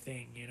God type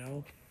thing, you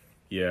know?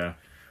 Yeah.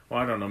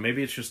 Well, I don't know.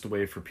 Maybe it's just a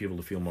way for people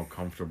to feel more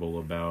comfortable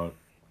about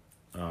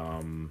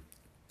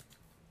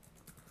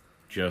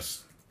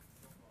just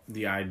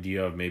the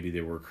idea of maybe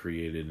they were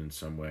created in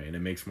some way. And it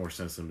makes more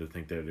sense to them to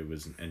think that it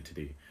was an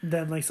entity.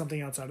 Than, like,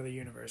 something outside of the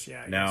universe,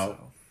 yeah. Now, guess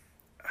so.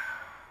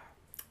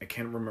 I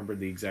can't remember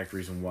the exact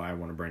reason why I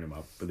want to bring him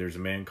up, but there's a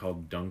man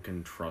called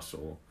Duncan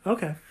Trussell.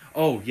 Okay.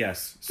 Oh,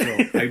 yes. So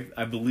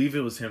I believe it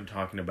was him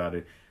talking about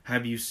it.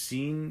 Have you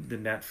seen the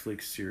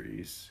Netflix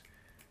series?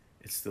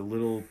 It's the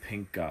little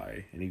pink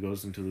guy, and he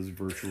goes into this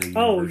virtual universe.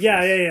 Oh,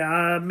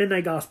 yeah.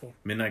 Midnight Gospel.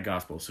 Midnight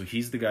Gospel. So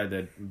he's the guy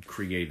that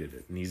created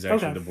it, and he's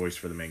actually the voice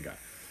for the main guy.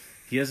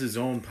 He has his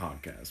own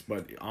podcast,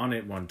 but on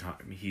it one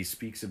time, he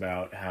speaks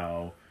about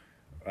how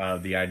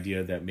the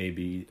idea that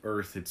maybe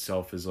Earth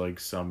itself is like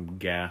some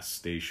gas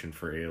station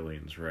for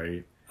aliens,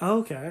 right?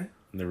 Okay.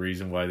 And the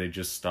reason why they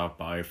just stop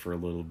by for a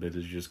little bit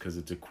is just because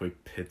it's a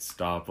quick pit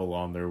stop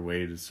along their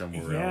way to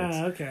somewhere else.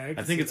 Yeah, okay.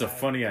 I think it's a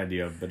funny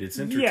idea, but it's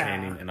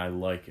entertaining, and I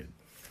like it.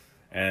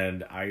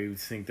 And I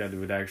think that it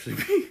would actually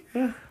be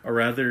a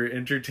rather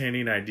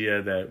entertaining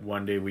idea that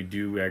one day we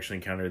do actually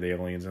encounter the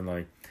aliens and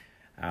like,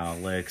 oh,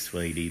 look,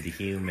 sweetie, the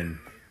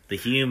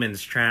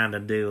human's trying to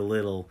do a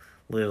little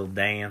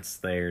dance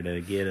there to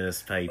get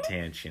us to pay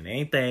attention.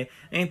 Ain't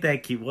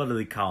that cute? What do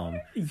they call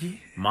him? Yeah.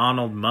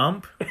 Monald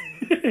Mump?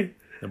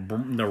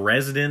 the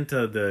resident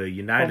of the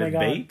United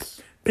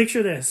Bates?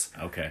 Picture this.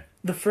 Okay.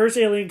 The first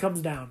alien comes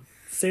down.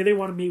 Say they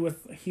want to meet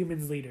with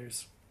humans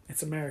leaders.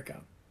 It's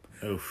America.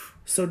 Oof.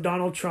 So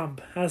Donald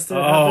Trump has to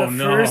have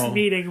the first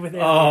meeting with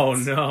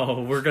aliens. Oh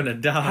no, we're gonna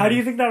die. How do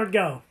you think that would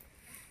go?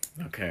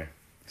 Okay.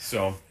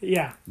 So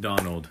yeah.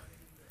 Donald.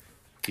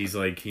 He's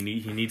like he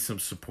needs some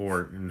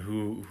support, and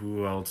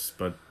who else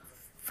but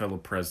fellow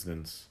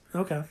presidents?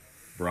 Okay.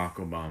 Barack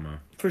Obama.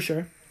 For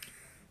sure.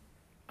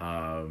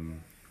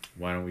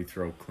 Why don't we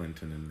throw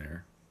Clinton in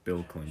there?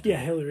 Bill Clinton. Yeah,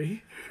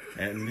 Hillary.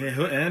 And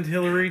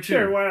Hillary too.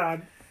 Sure, why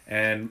not?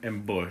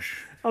 And Bush.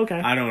 Okay.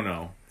 I don't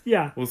know.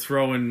 Yeah. We'll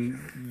throw in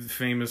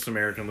famous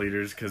American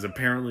leaders because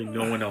apparently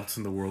no one else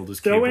in the world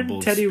is Throw capable in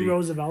of Teddy speaking.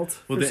 Roosevelt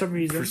for some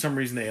reason. For some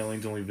reason, the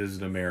aliens only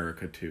visit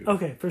America too.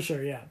 Okay, for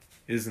sure, yeah.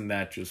 Isn't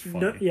that just funny?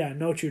 No, yeah,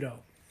 no Trudeau.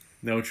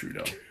 No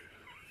Trudeau.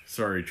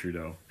 Sorry,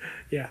 Trudeau.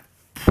 Yeah.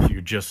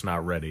 You're just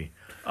not ready.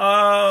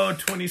 Oh,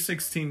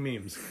 2016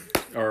 memes.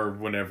 Or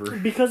whenever.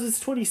 Because it's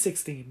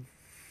 2016.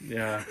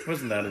 Yeah,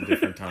 wasn't that a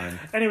different time?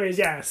 Anyways,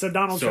 yeah, so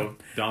Donald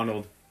Trump.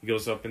 Donald, he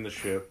goes up in the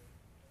ship.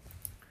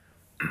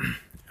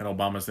 And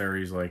Obama's there,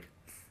 he's like,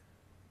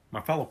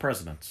 my fellow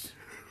presidents,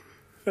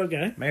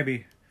 Okay.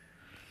 maybe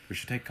we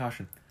should take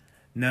caution.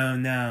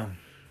 No.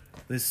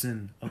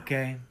 Listen,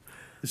 okay?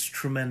 This is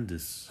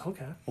tremendous.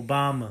 Okay.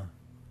 Obama.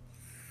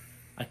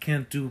 I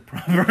can't do a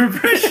proper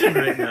impression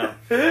right now.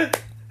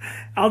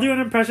 I'll do an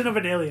impression of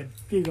an alien.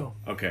 Here you go.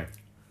 Okay.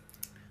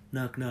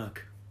 Knock,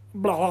 knock.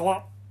 Blah, blah,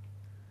 blah.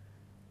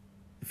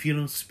 If you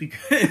don't speak...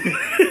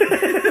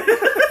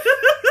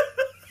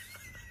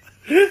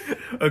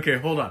 Okay,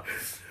 hold on.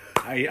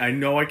 I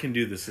know I can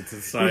do this. It's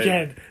a side... You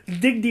can.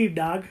 Dig deep,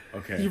 dog.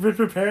 Okay. You've been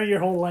preparing your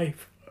whole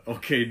life.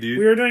 Okay, dude.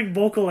 We were doing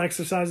vocal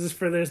exercises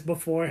for this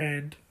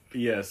beforehand.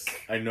 Yes,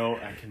 I know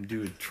I can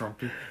do it.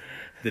 Trump,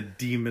 the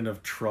demon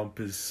of Trump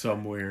is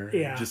somewhere.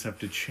 Yeah. You just have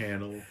to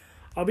channel.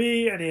 I'll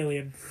be an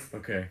alien.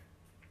 Okay.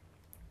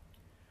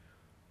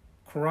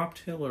 Corrupt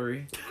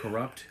Hillary.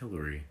 Corrupt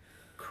Hillary.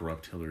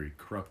 Corrupt Hillary.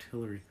 Corrupt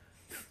Hillary.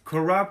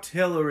 Corrupt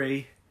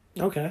Hillary.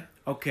 Okay.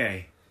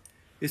 Okay.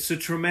 It's a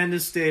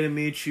tremendous day to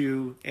meet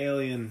you,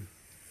 alien.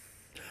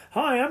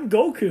 Hi, I'm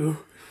Goku.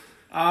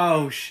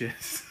 Oh, shit.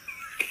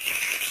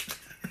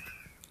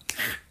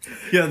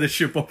 Yeah, the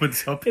ship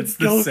opens up. It's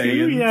the Goku.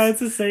 Saiyans. Yeah, it's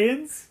the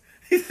Saiyans.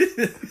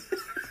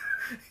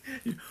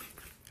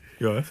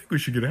 Yo, I think we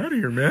should get out of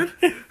here, man.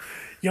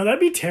 Yo, that'd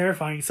be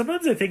terrifying.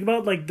 Sometimes I think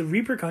about like the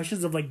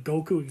repercussions of like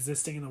Goku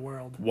existing in the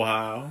world.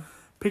 Wow.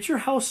 Picture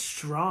how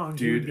strong he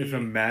Dude, would if be. a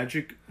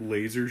magic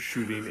laser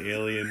shooting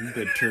alien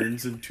that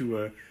turns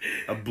into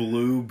a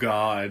blue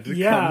god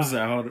comes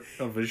out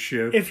of a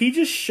ship. If he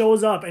just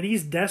shows up and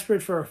he's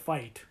desperate for a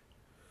fight.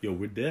 Yo,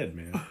 we're dead,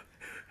 man.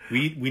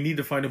 We need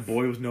to find a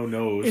boy with no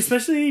nose.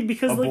 Especially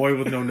because a boy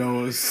with no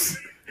nose.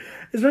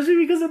 Especially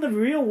because in the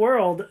real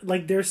world,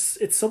 like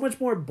it's so much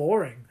more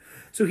boring.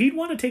 So he'd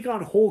want to take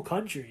on whole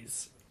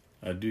countries.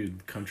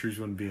 Dude, countries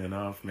wouldn't be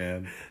enough,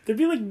 man. There'd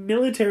be like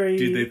military.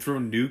 Dude, they'd throw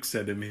nukes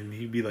at him and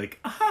he'd be like,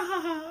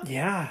 ah.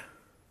 Yeah.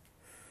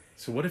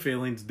 So what if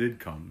aliens did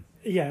come?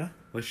 Yeah.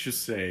 Let's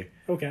just say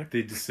Okay.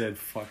 they just said,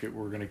 fuck it,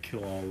 we're gonna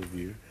kill all of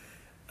you.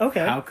 Okay.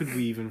 How could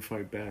we even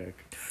fight back?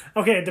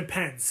 Okay, it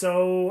depends.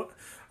 So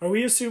are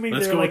we assuming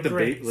Let's they're go like with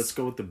Greys? let's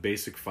go with the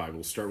basic five.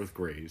 We'll start with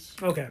Greys.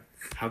 Okay.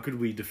 How could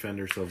we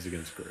defend ourselves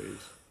against Greys?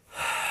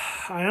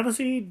 I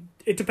honestly,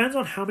 it depends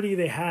on how many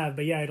they have,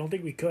 but yeah, I don't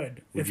think we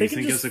could. Would If you they can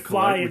think just as a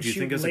fly and would you shoot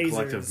think as a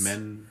collective, lasers.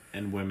 men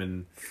and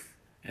women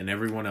and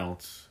everyone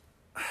else,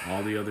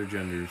 all the other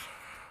genders,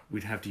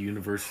 we'd have to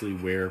universally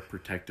wear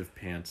protective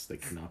pants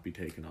that cannot be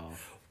taken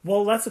off?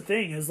 Well, that's the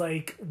thing. Is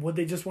like, would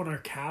they just want our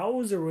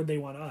cows or would they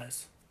want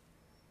us?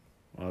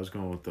 Well, I was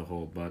going with the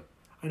whole butt.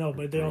 I know,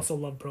 but they also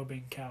love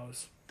probing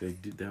cows. They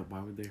did that. Why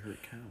would they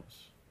hurt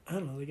cows? I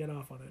don't know. They get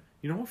off on it.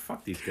 You know what?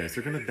 Fuck these guys.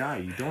 They're gonna die.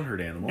 You don't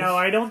hurt animals. No,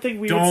 I don't think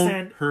we would don't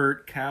send.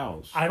 hurt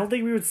cows. I don't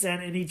think we would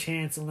stand any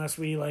chance unless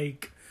we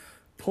like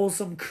pull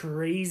some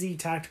crazy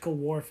tactical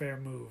warfare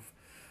move.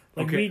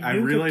 Like, Okay, we'd I nuke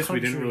a realized we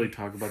didn't country. really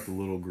talk about the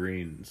little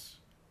greens.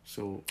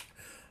 So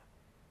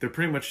they're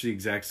pretty much the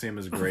exact same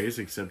as Greys,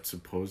 except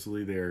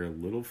supposedly they're a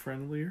little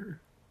friendlier.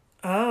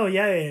 Oh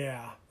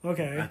yeah.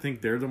 Okay, I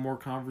think they're the more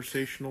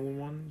conversational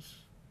ones.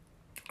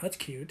 that's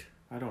cute.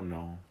 I don't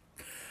know.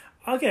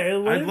 Okay,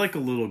 I'd like a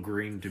little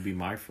green to be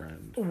my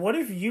friend. what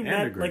if you And a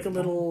met green like a one.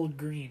 little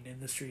green in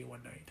the street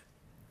one night?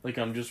 Like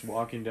I'm just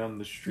walking down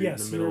the street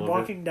Yes, in the you were middle of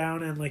walking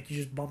down and like you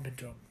just bump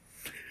into him.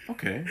 it.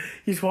 Okay.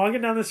 He's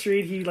walking down the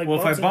street. He like Well,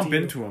 if I bumps bump you.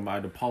 into him,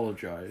 I'd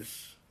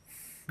apologize.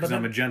 Because But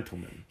I'm a then-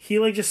 gentleman. He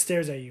like just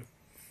stares at you.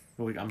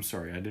 Well, like, I'm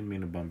sorry, I didn't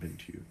mean to bump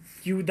into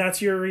you. That's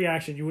your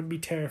reaction. You wouldn't be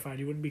terrified.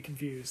 You wouldn't be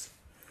confused.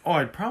 Oh,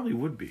 I probably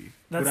would be.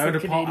 That's but I the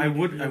would Canadian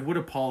in you. I would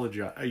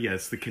apologize.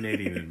 Yes, the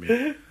Canadian in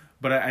me.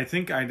 But I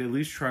think I'd at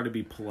least try to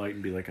be polite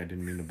and be like, I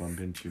didn't mean to bump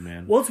into you,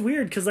 man. Well, it's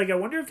weird because like I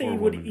wonder if they Or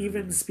would woman,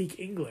 even really. speak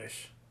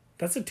English.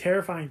 That's a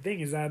terrifying thing.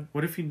 Is that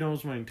What if he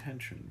knows my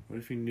intention? What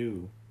if he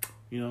knew?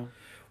 You know,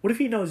 what if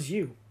he knows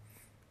you?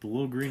 the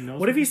little green knows.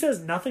 What if me? he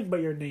says nothing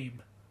but your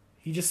name?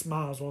 He just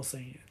smiles while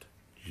saying it.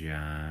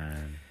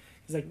 John?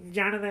 He's like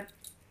Jonathan.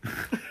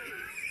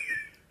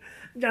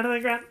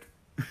 Jonathan Grant.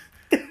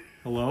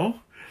 Hello?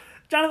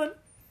 Jonathan.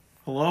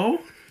 Hello?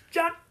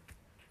 John.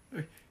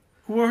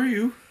 Who are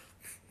you?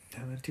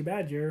 Too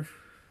bad you're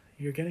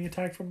getting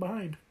attacked from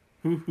behind.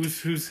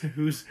 Who's?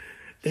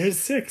 There's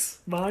 6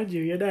 behind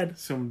you. You're dead.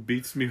 Someone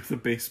beats me with a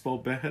baseball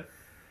bat.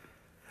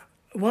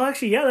 Well,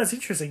 actually, yeah, that's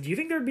interesting. Do you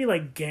think there'd be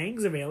like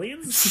gangs of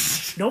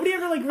aliens? Nobody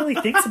ever like really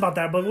thinks about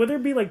that, but would there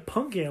be like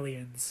punk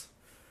aliens?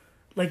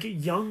 like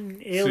young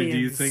So aliens. do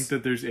you think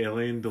that there's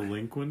alien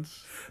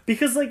delinquents?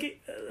 Because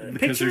like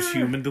Because there's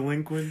human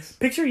delinquents?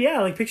 Picture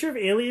if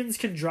aliens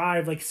can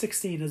drive like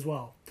 16 as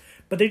well,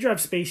 but they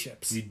drive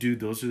spaceships. Dude,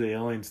 those are the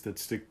aliens that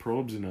stick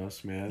probes in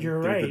us, man.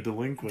 You're They're right. the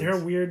delinquents. They're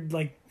weird,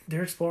 like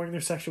they're exploring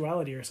their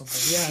sexuality or something.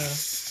 Yeah.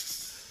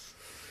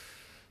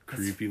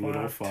 Creepy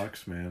little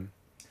fucks, man.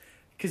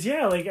 Because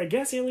yeah, like I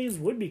guess aliens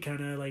would be kind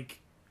of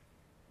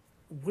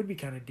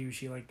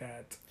douchey like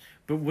that.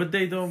 But would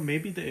they though?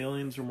 Maybe the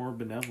aliens are more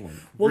benevolent.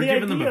 Well, We're the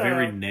giving them a idea-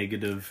 very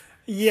negative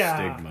Yeah.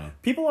 stigma.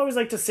 People always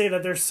like to say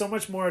that they're so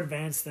much more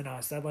advanced than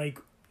us that like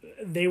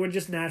they would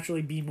just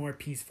naturally be more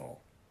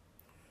peaceful.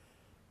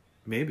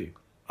 Maybe.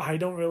 I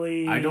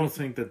don't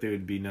think that they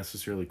would be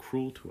necessarily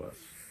cruel to us.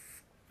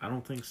 I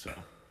don't think so.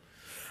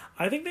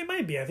 I think they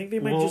might be. I think they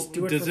might just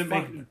do it for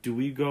fun. Do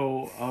we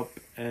go up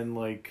and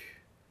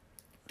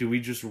do we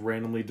just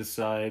randomly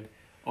decide,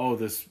 oh,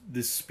 this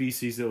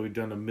species that we've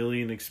done a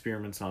million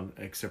experiments on,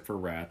 except for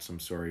rats, I'm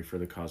sorry for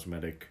the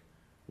cosmetic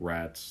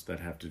rats that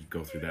have to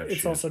go through that shit.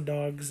 It's also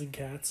dogs and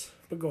cats,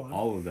 but go on.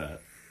 All of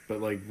that.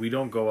 But we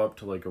don't go up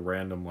to a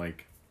random I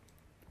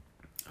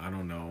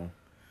don't know,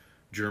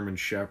 German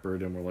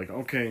Shepherd and we're like,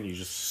 okay, and you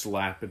just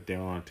slap it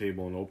down on a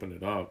table and open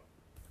it up.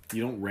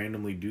 You don't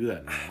randomly do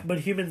that now.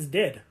 But humans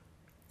did.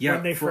 Yeah,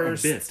 when they for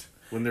first... a bit.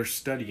 When they're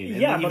studying.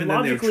 And yeah, even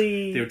but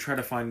logically... they would try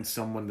to find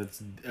someone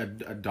that's a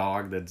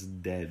dog that's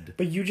dead.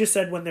 But you just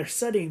said when they're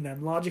studying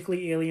them,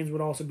 logically aliens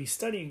would also be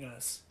studying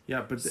us.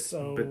 Yeah, but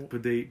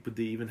they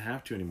even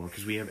have to anymore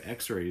because we have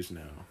X-rays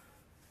now.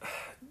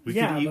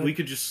 We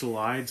could just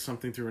slide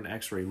something through an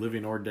X-ray,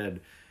 living or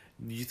dead.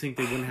 Do you think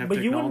they wouldn't have technology?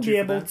 But you wouldn't be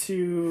able that?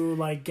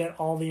 to get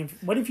all the.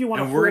 What if you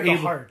want to hold the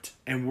heart?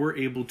 And we're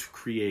able to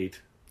create.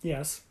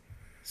 Yes.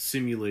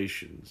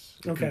 Simulations,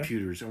 and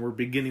computers, and we're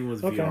beginning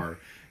with VR.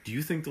 Do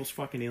you think those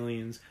fucking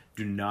aliens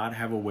do not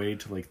have a way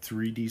to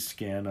 3D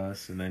scan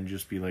us and then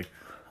just be like,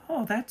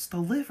 oh, that's the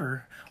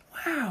liver.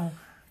 Wow.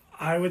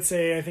 I would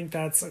say I think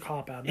that's a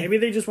cop out. Maybe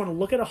they just want to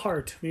look at a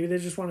heart. Maybe they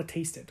just want to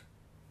taste it.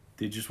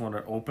 They just want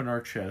to open our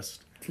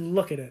chest,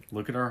 look at it,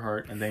 look at our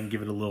heart, and then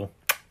give it a little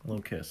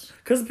kiss.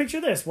 Because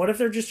picture this: what if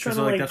they're just trying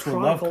to that's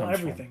chronicle where love comes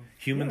everything? From.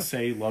 Humans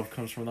say love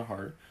comes from the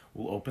heart.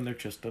 We'll open their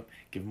chest up,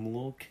 give them a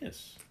little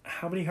kiss.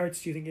 How many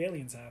hearts do you think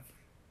aliens have?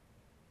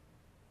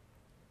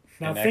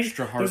 Now An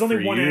extra heart there's only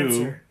for one you.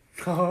 answer.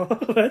 Oh,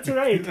 that's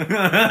right.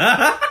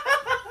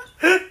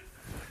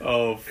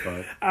 Oh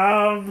fuck.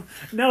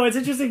 No, it's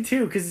interesting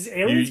too because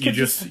aliens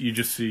you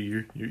just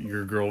see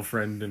your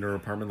girlfriend in her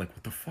apartment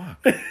what the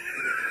fuck?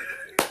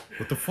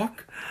 What the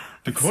fuck?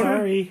 Dakota?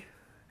 Sorry,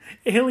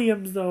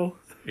 aliens though.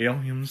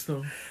 Aliens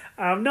though.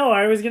 No,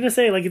 I was gonna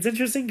say it's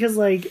interesting because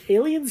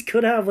aliens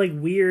could have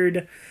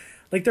weird,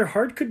 their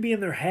heart could be in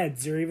their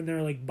heads or even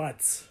their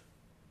butts.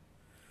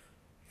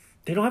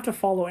 They don't have to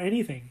follow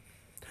anything.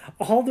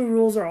 All the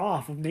rules are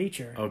off of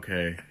nature.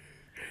 Okay.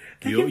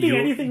 It can be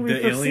anything we The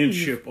perceive. alien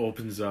ship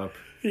opens up.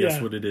 Yeah.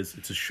 Guess what it is?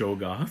 It's a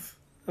Shoggoth.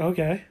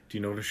 Okay. Do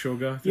you know what a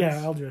Shoggoth is?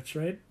 Yeah, Eldritch,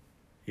 right?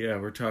 Yeah,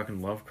 we're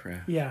talking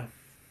Lovecraft. Yeah.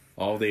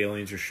 All the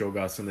aliens are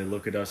Shoggoths and they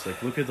look at us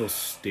look at those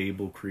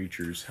stable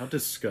creatures. How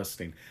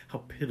disgusting.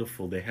 How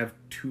pitiful. They have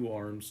 2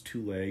 arms,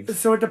 2 legs.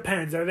 So it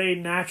depends. Are they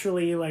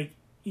naturally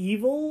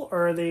evil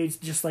or are they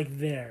just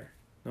there?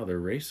 No, they're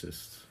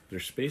racists.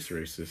 They're space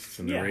racists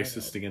and they're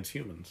racist against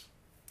humans.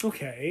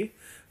 Okay.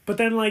 But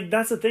then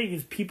that's the thing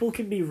is people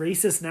can be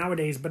racist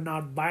nowadays but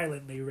not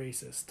violently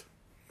racist.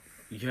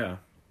 Yeah.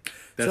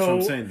 That's what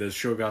I'm saying. The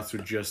Shoggoths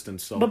would just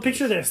insult But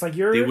picture us. this,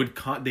 you're...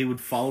 They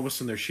would follow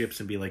us in their ships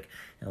and be like,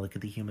 oh, look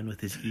at the human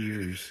with his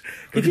ears.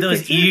 Look at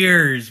those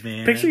ears,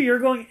 man. Picture you're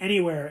going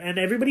anywhere and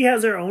everybody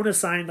has their own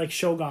assigned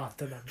Shoggoth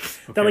to them.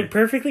 Okay. That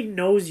perfectly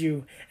knows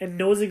you and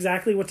knows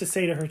exactly what to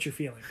say to hurt your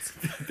feelings.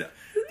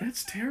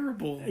 That's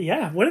terrible.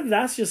 Yeah, what if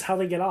that's just how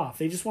they get off?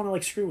 They just want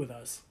to screw with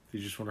us. They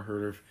just want to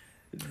hurt our...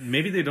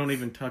 Maybe they don't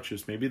even touch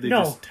us. Maybe they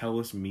just tell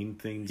us mean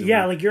things.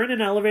 Yeah, you're in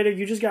an elevator,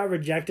 you just got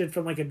rejected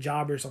from a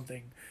job or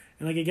something.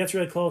 And it gets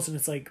really close and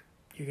it's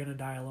you're gonna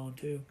die alone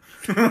too.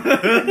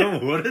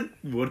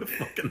 What a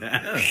fucking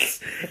ass.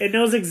 It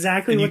knows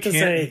exactly what to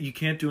say. You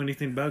can't do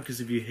anything about it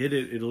because if you hit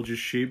it, it'll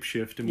just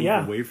shapeshift and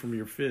move away from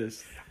your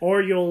fist.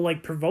 Or you'll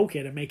provoke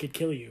it and make it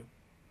kill you.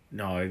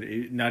 No,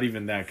 not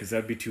even that because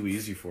that'd be too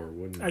easy for her,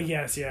 wouldn't it?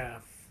 Yes, yeah.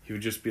 He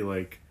would just be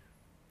like,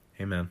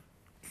 hey man,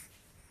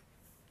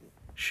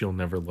 she'll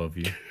never love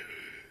you.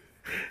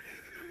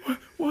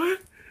 What?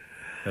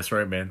 That's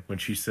right, man. When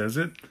she says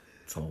it,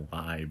 it's a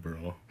lie,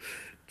 bro.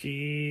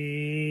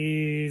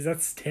 Jeez,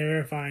 that's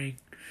terrifying.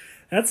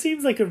 That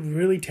seems like a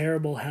really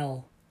terrible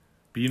hell.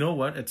 But you know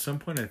what? At some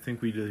point, I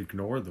think we'd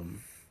ignore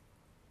them.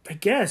 I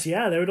guess,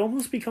 yeah. They would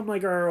almost become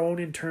our own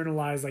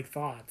internalized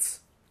thoughts.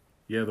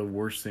 Yeah, the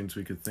worst things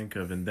we could think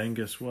of. And then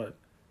guess what?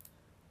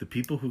 The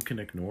people who can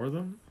ignore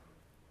them?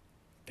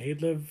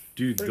 They'd live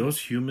Dude, free. Those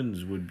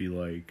humans would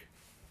be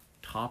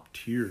top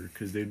tier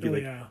because they'd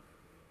be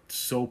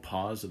so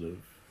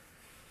positive.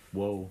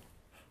 Whoa.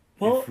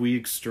 Well, if we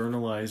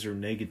externalize our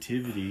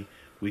negativity,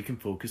 we can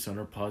focus on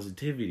our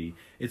positivity.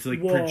 It's like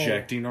Whoa.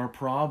 projecting our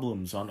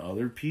problems on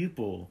other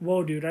people.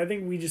 Whoa, dude, I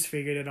think we just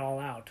figured it all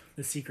out.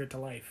 The secret to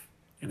life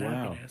and Wow.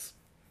 happiness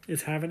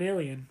is have an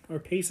alien or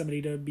pay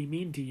somebody to be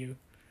mean to you.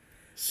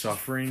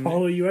 Suffering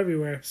Follow you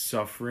everywhere.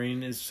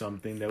 Suffering is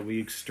something that we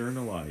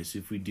externalize.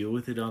 If we deal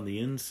with it on the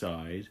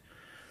inside,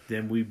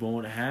 then we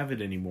won't have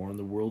it anymore, and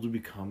the world will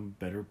become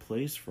a better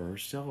place for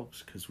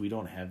ourselves because we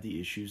don't have the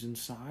issues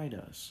inside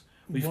us.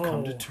 We've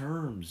come to Whoa.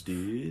 terms,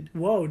 dude.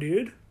 Whoa,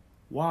 dude.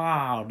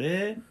 Wow,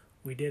 dude.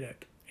 We did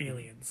it.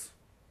 Aliens.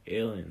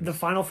 Aliens. The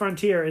final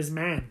frontier is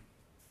man.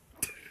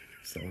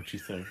 Is that what you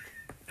think?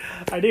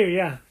 I do,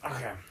 yeah.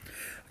 Okay.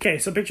 Okay,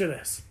 so picture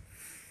this.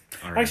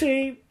 All right.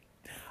 Actually,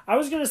 I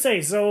was going to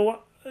say,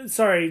 so,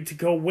 sorry to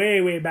go way,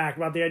 way back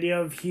about the idea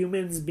of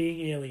humans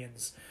being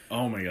aliens.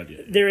 Oh my god,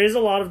 yeah. There is a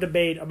lot of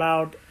debate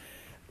about,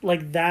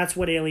 like, that's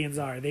what aliens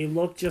are. They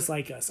look just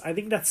like us. I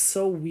think that's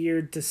so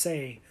weird to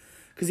say.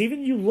 Because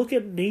even you look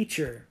at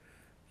nature,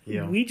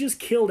 Yeah. we just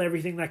killed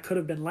everything that could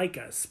have been like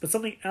us. But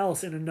something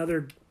else in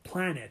another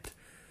planet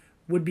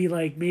would be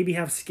like, maybe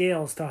have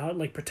scales to,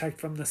 like, protect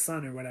from the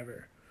sun or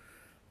whatever.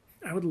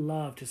 I would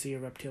love to see a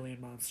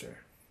reptilian monster.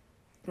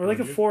 Or like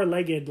a Would you?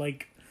 four-legged,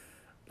 like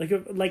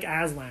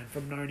Aslan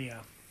from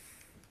Narnia.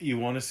 You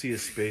want to see a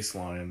space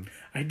lion.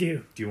 I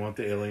do. Do you want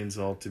the aliens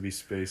all to be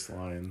space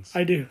lions?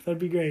 I do. That'd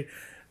be great.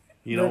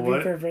 You know That'd what?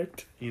 be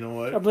perfect. You know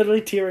what? I'm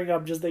literally tearing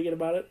up just thinking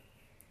about it.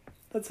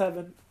 That's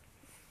heaven.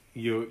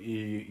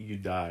 You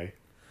die.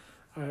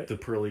 All right. The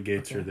pearly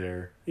gates Okay. are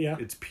there. Yeah.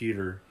 It's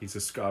Peter. He's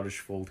a Scottish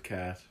fold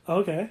cat.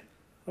 Okay.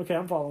 Okay,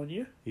 I'm following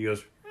you. He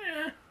goes.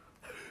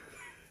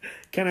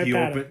 Can I He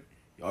pat open. him?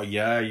 Oh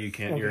yeah, you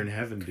can't. You're Okay. in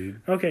heaven,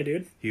 dude. Okay,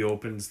 dude. He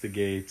opens the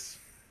gates,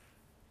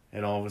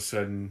 and all of a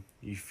sudden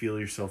you feel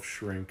yourself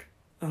shrink.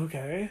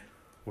 Okay.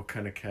 What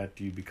kind of cat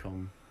do you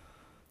become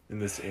in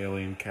this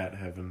alien cat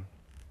heaven?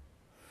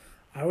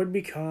 I would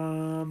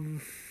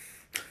become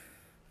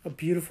a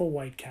beautiful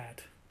white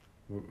cat.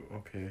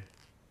 Okay.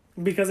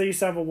 Because I used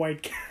to have a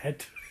white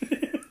cat.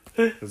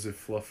 Was it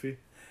fluffy?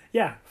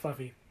 Yeah,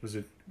 fluffy. Was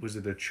it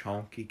a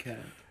chonky cat?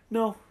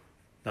 No,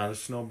 Not a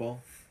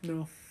snowball?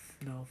 no.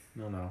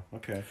 No.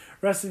 Okay.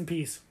 Rest in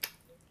peace.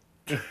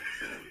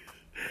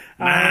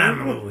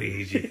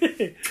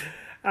 Luigi.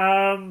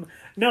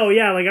 No,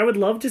 yeah, like I would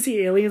love to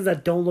see aliens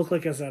that don't look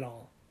like us at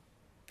all.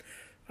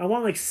 I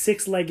want like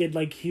six-legged,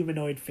 like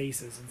humanoid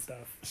faces and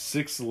stuff.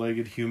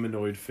 Six-legged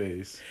humanoid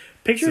face.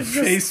 Picture It's a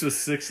just face with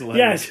 6 legs.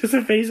 yeah, it's just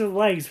a face with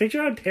legs.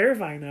 Picture how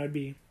terrifying that would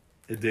be.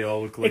 They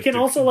all look like can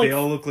also, like- they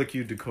all look like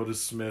you, Dakota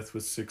Smith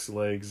with 6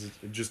 legs,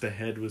 just a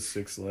head with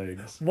 6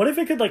 legs. What if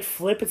it could like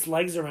flip its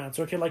legs around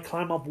so it could like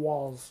climb up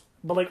walls?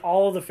 But like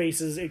all of the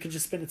faces, it could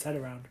just spin its head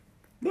around.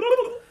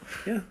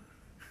 Yeah.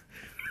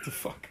 What the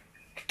fuck?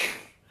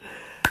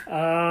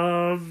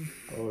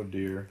 Oh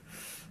dear.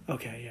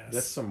 Okay. Yes.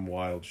 That's some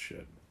wild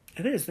shit.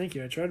 It is. Thank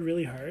you. I tried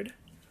really hard.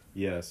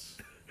 Yes.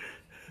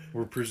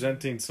 We're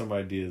presenting some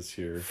ideas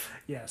here.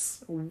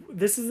 Yes.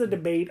 This is a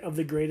debate of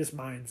the greatest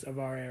minds of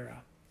our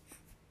era.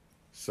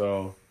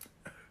 So,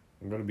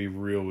 I'm going to be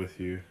real with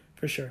you.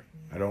 For sure.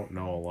 I don't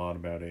know a lot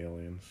about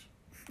aliens.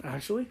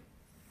 Actually.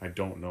 I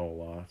don't know a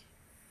lot.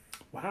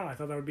 Wow. I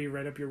thought that would be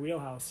right up your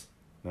wheelhouse.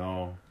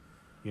 No.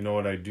 You know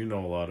what I do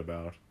know a lot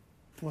about?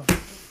 What?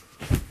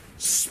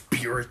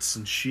 Spirits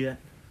and shit.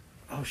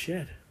 Oh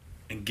shit.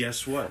 And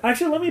guess what?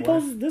 Actually, let me What?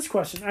 pose this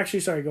question. Actually,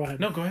 sorry. Go ahead.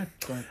 No, go ahead.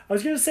 I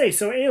was gonna say.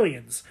 So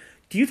aliens.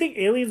 Do you think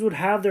aliens would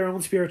have their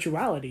own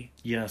spirituality?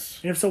 Yes.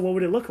 And if so, what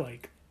would it look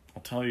like?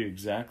 I'll tell you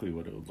exactly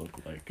what it would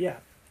look like. Yeah.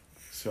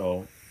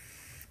 So,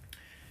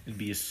 it'd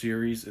be a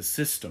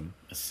system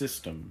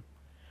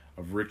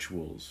of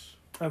rituals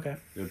Okay.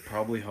 that would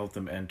probably help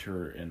them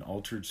enter an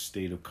altered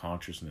state of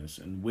consciousness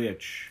in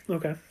which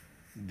Okay.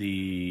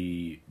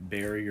 the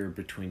barrier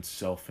between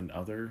self and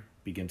other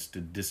begins to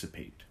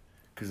dissipate.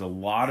 Because a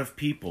lot of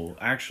people,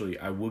 actually,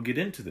 I will get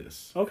into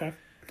this. Okay.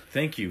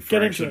 Thank you for Get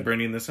into actually it.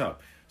 bringing this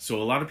up. So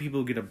a lot of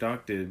people who get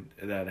abducted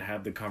that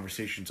have the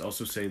conversations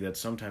also say that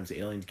sometimes the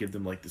aliens give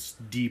them like this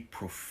deep,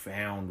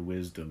 profound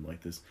wisdom,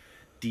 like this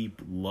deep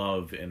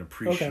love and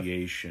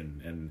appreciation,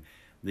 and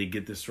they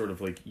get this sort of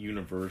like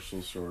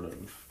universal sort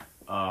of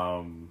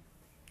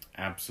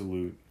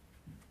absolute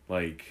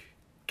like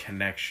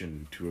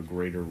connection to a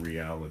greater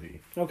reality.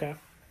 Okay.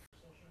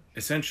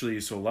 Essentially,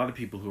 so a lot of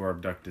people who are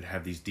abducted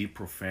have these deep,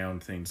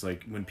 profound things.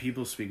 Like when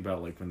people speak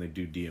about like when they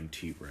do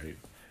DMT, right?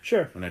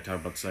 Sure. When I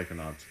talk about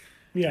psychonauts.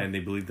 Yeah. And they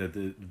believe that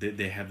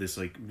they have this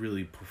like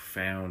really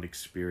profound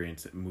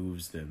experience that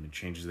moves them and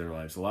changes their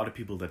lives. A lot of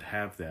people that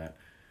have that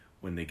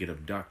when they get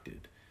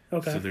abducted.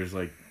 Okay. So there's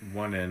like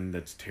one end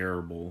that's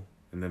terrible,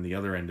 and then the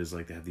other end is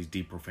like they have these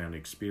deep, profound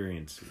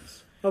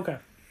experiences. Okay.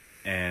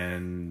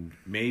 And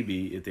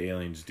maybe if the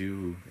aliens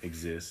do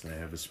exist and they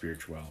have a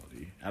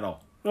spirituality at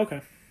all,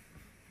 Okay.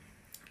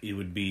 it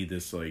would be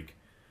this like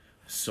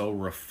so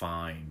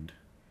refined,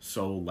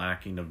 so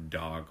lacking of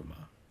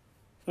dogma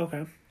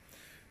Okay.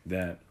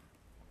 that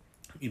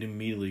it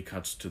immediately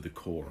cuts to the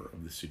core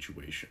of the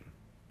situation,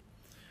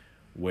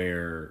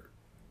 where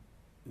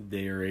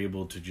they are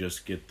able to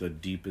just get the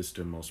deepest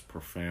and most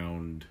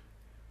profound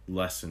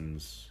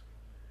lessons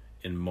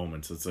in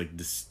moments. It's like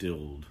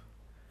distilled.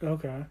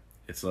 Okay.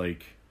 It's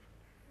like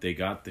they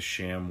got the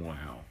sham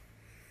wow.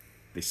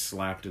 They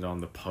slapped it on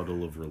the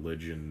puddle of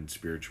religion and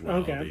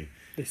spirituality. Okay.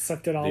 They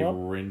sucked it all They up?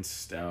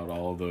 rinsed out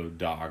all the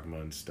dogma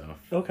and stuff.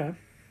 Okay.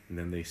 And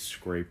then they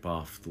scrape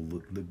off the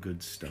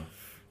good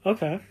stuff.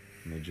 Okay.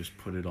 And they just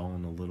put it all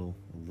in a little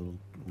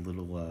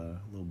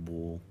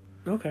bowl.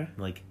 Okay.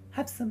 Like,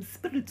 have some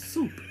spirit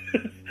soup.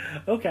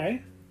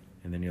 Okay.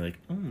 And then you're like,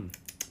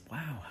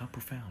 wow, how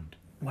profound.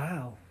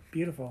 Wow.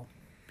 Beautiful.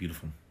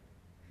 Beautiful.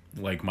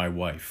 Like my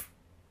wife.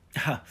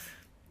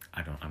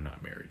 I'm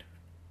not married.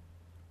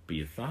 But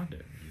you thought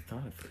it. You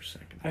thought it for a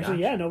second.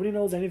 Actually, yeah, nobody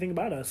knows anything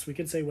about us. We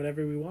could say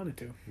whatever we wanted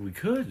to. We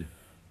could.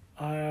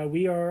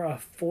 We are a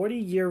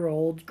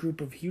 40-year-old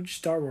group of huge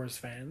Star Wars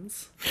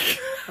fans.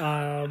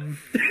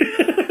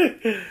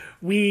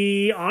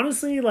 We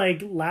honestly,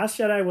 like, Last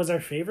Jedi was our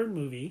favorite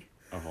movie.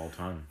 Of all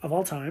time. Of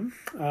all time.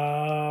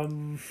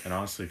 And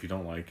honestly, if you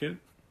don't like it,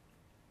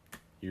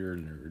 you're a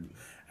nerd.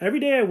 Every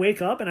day I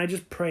wake up and I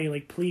just pray,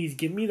 like, please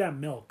give me that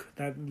milk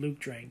that Luke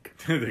drank.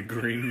 The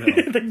green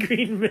milk. The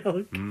green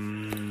milk.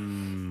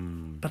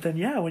 But then,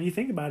 yeah, when you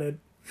think about it...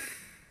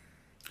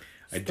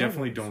 I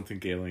definitely don't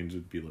think aliens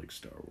would be like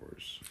Star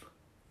Wars.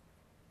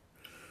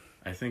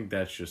 I think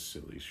that's just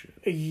silly shit.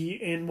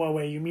 In what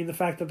way? You mean the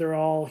fact that they're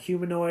all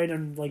humanoid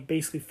and, like,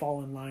 basically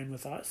fall in line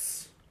with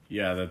us?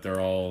 Yeah, that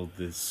they're all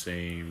the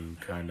same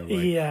kind of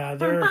like... Yeah,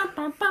 they're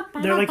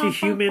like a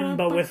human,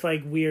 but with,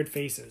 like, weird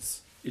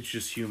faces. It's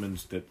just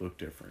humans that look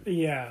different.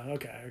 Yeah,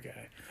 okay.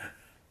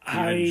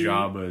 Even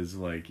Jabba is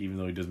like, even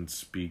though he doesn't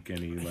speak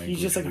any language,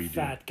 he's just like a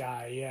fat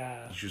guy,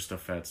 yeah. He's just a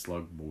fat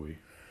slug boy.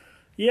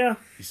 Yeah.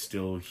 He's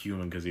still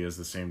human because he has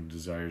the same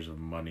desires of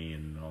money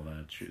and all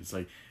that shit. It's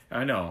like,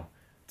 I know,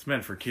 it's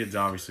meant for kids,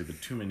 obviously,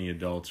 but too many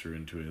adults are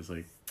into it. It's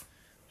like,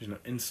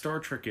 and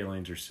Star Trek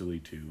aliens are silly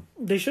too.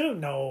 They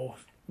shouldn't, no.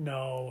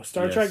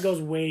 Star Trek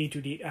goes way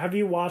too deep. Have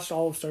you watched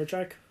all of Star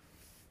Trek?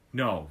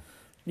 No.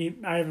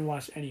 I haven't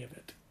watched any of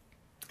it.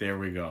 There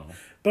we go.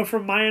 But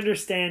from my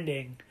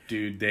understanding...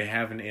 Dude, they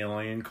have an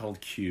alien called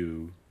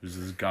Q, who's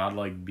this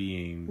godlike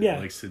being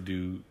that likes to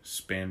do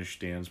Spanish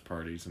dance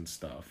parties and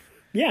stuff.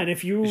 Yeah, and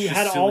if you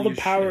had all the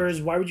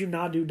powers, why would you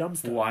not do dumb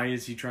stuff? Why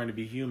is he trying to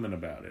be human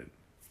about it?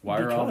 Why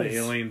are all the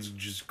aliens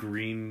just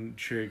green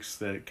chicks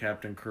that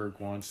Captain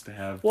Kirk wants to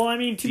have? Well, I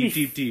mean,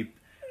 deep.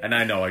 And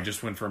I know, I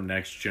just went from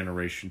Next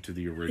Generation to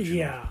the original.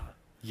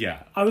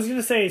 Yeah. I was going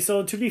to say,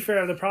 so to be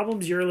fair, the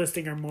problems you're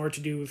listing are more to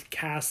do with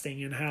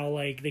casting and how,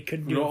 like, they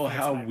couldn't do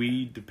how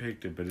we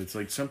depict it, but it's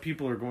like some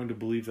people are going to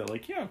believe that,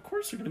 like, yeah, of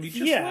course they're going to be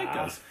just like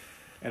us.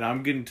 And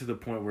I'm getting to the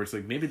point where it's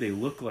like, maybe they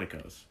look like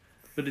us,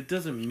 but it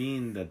doesn't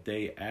mean that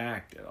they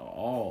act at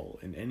all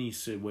in any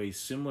way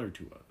similar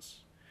to us.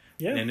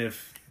 Yeah. And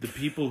if the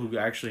people who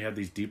actually have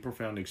these deep,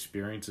 profound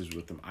experiences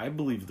with them, I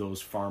believe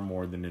those far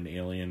more than an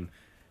alien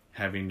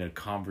having a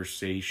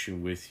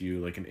conversation with you,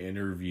 like an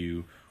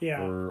interview,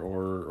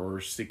 or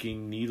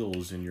sticking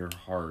needles in your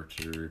heart,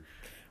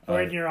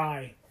 or in your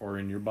eye, or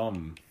in your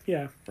bum,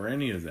 or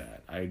any of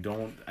that. I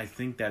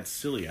think that's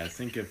silly. I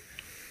think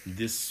if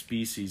this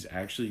species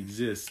actually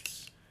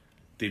exists,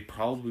 they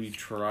probably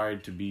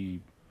tried to be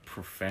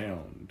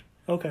profound.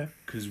 Okay.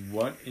 Because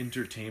what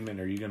entertainment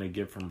are you gonna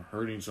get from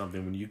hurting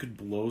something when you could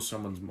blow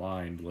someone's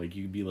mind? Like,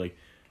 you could be like,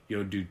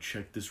 yo, dude,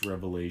 check this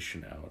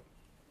revelation out.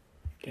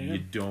 Damn. You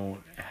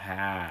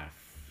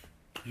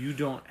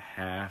don't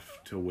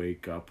have to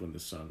wake up when the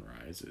sun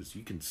rises.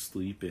 You can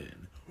sleep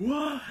in.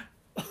 What?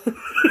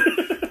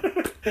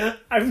 That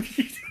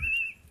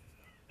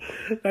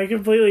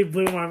completely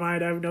blew my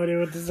mind. I have no idea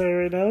what to say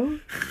right now.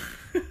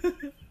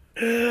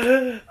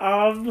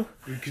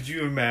 Could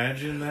you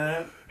imagine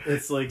that?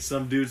 It's like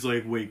some dude's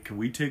like, wait, can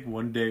we take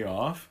one day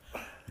off?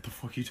 What the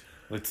fuck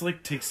let's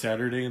like take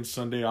Saturday and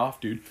Sunday off,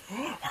 dude.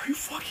 Are you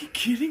fucking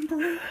kidding,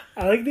 bro?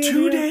 I like the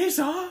 2 days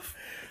off?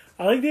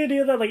 I like the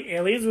idea that, like,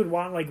 aliens would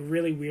want, like,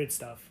 really weird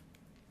stuff.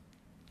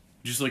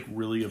 Just, like,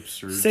 really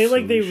absurd. Say,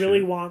 like, they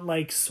really want,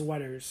 like,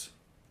 sweaters.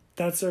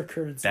 That's their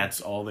currency. That's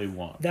all they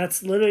want.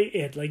 That's literally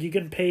it. Like, you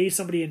can pay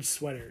somebody in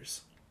sweaters.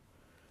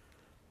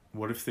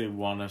 What if they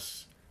want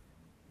us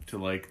to,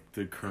 like,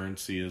 the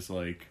currency is,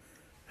 like,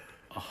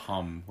 a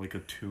hum, like a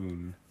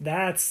tune?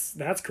 That's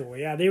cool,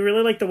 yeah. They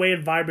really like the way it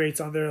vibrates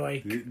on their,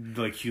 like...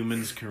 Like,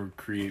 humans can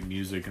create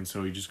music, and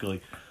so we just go,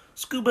 like,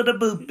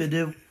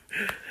 scuba-da-boop-a-doo.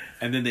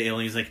 And then the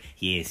alien's like,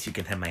 yes, you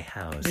can have my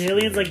house. The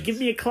alien's like, give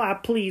me a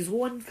clap, please.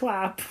 One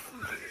clap.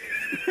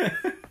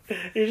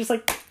 You're just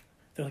like...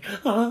 They're like,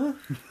 huh?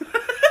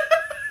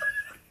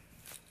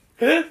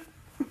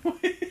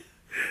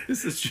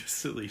 This is just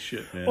silly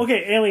shit, man.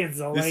 Okay, aliens,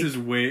 though.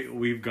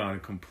 We've gone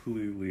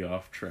completely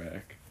off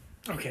track.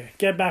 Okay,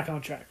 get back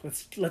on track.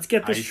 Let's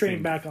get this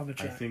train back on the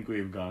track. I think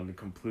we've gone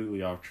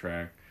completely off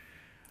track.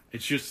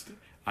 It's just,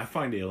 I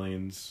find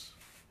aliens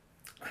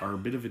are a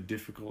bit of a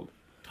difficult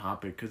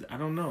topic because I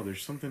don't know,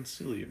 there's something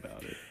silly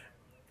about it.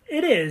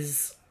 It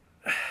is.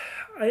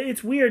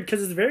 It's weird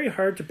because it's very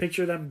hard to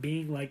picture them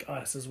being like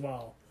us as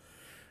well.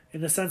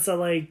 in the sense that,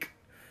 like,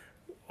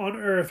 on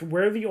Earth,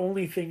 we're the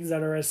only things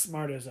that are as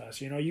smart as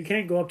us. You know, you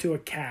can't go up to a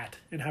cat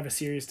and have a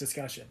serious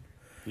discussion.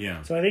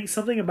 Yeah. So I think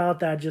something about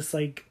that just,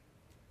 like,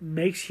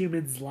 makes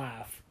humans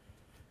laugh.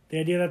 The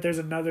idea that there's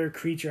another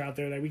creature out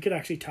there that we could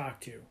actually talk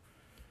to.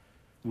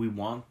 We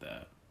want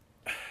that.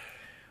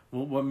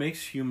 Well, what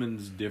makes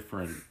humans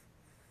different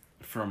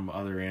from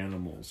other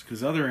animals?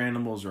 Because other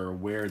animals are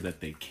aware that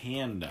they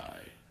can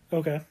die.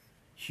 Okay.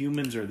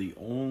 Humans are the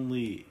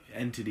only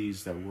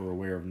entities that we're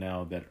aware of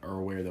now that are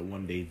aware that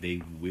one day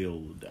they will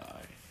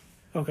die.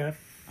 Okay.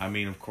 I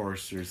mean, of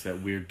course, there's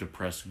that weird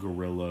depressed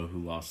gorilla who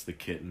lost the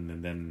kitten,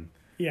 and then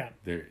Yeah.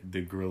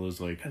 the gorilla's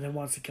like... And then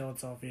wants to kill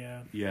itself,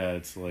 yeah. Yeah,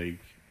 it's like...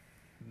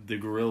 The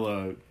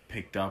gorilla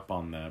picked up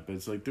on that, but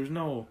it's like, there's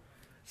no...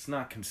 It's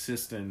not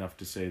consistent enough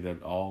to say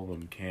that all of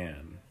them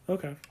can.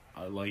 Okay.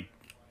 Like,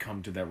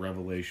 come to that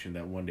revelation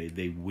that one day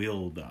they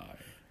will die.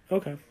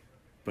 Okay.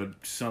 But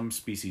some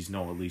species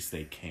know at least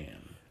they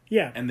can.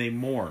 Yeah. And they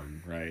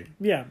mourn, right?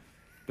 Yeah.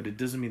 But it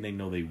doesn't mean they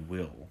know they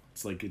will.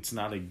 It's like, it's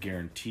not a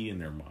guarantee in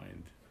their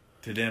mind.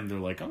 To them, they're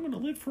like, I'm going to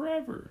live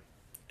forever.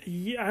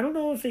 Yeah, I don't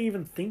know if they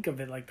even think of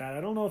it like that.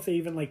 I don't know if they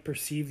even, like,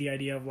 perceive the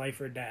idea of life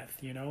or death,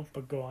 you know?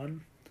 But go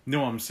on.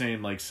 No, I'm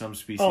saying, like, some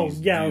species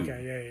yeah, do.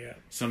 okay, yeah.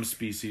 Some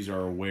species are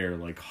aware,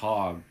 like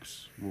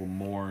hogs will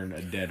mourn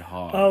a dead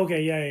hog. Oh,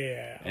 okay,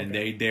 yeah. And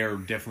okay. they're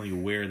definitely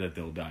aware that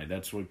they'll die.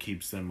 That's what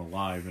keeps them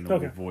alive and will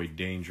Okay. avoid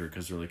danger,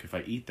 because they're like, if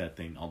I eat that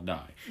thing, I'll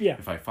die. Yeah.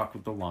 If I fuck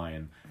with the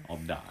lion, I'll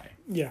die.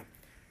 Yeah.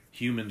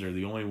 Humans are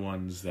the only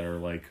ones that are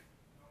like,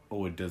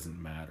 oh, it doesn't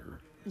matter.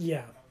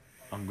 Yeah.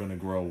 I'm going to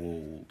grow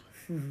old.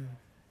 Mm-hmm.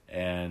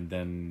 And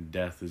then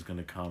death is going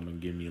to come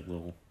and give me a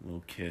little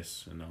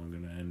kiss, and I'm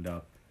going to end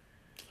up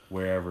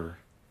wherever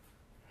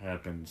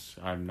happens.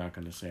 I'm not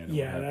going to say I know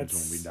what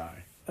happens when we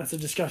die. That's a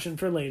discussion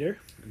for later.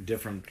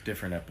 Different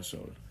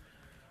episode.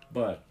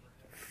 But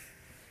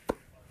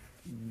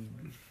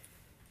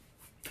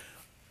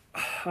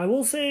I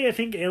will say I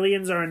think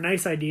aliens are a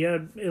nice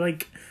idea.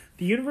 Like,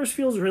 the universe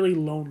feels really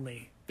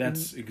lonely.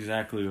 that's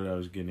exactly what I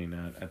was getting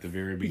at the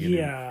very beginning.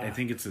 Yeah. I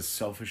think it's a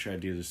selfish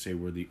idea to say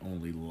we're the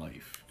only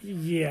life.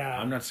 Yeah.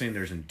 I'm not saying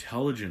there's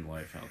intelligent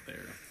life out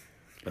there,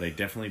 but I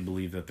definitely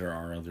believe that there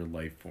are other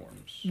life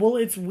forms. Well,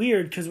 it's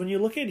weird because when you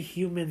look at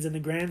humans in the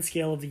grand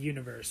scale of the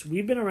universe,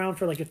 we've been around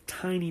for like a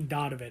tiny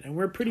dot of it, and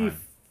we're pretty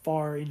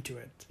far into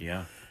it.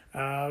 Yeah.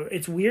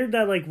 It's weird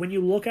that, like, when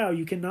you look out,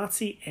 you cannot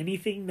see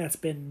anything that's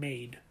been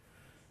made.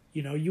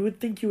 You know, you would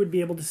think you would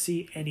be able to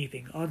see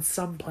anything on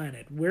some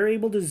planet. We're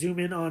able to zoom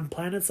in on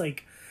planets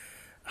like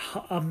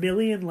a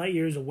million light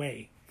years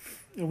away,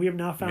 and we have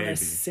not found a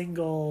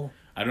single.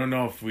 I don't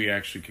know if we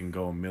actually can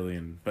go a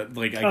million, but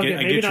like I Okay, get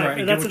maybe not. I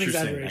get That's what an you're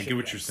saying. I exaggeration, get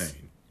what yes.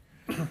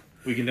 you're saying.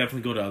 We can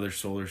definitely go to other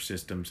solar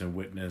systems and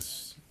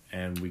witness,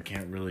 and we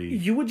can't really.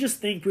 You would just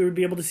think we would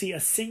be able to see a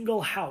single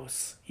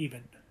house,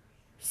 even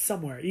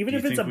somewhere, even Do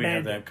if you it's think we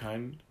have abandoned. that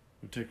kind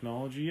of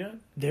technology yet?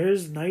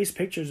 There's nice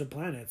pictures of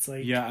planets,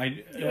 like Yeah,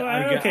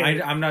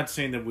 okay. I'm not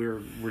saying that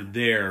we're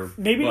there.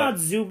 Maybe but, not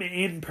zoom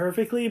in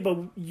perfectly, but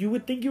you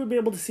would think you would be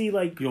able to see,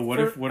 like, Yo, what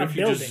for if a you just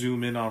building.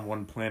 zoom in on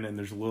one planet and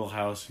there's a little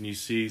house and you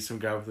see some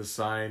guy with a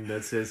sign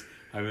that says,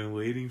 "I've been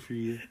waiting for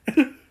you. I've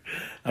That'd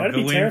been be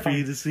waiting terrifying. for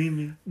you to see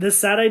me." The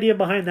sad idea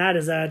behind that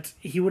is that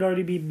he would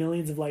already be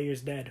millions of light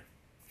years dead,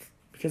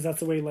 because that's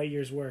the way light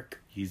years work.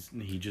 He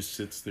just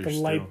sits there. The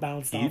still. light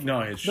bounced off.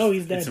 No,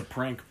 He's dead. It's a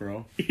prank,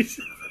 bro.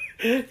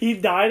 He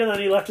died and then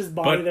he left his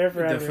body But there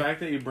forever. the fact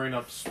that you bring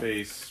up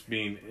space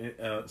being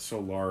so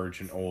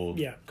large and old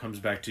Yeah. comes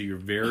back to your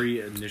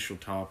very initial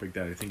topic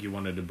that I think you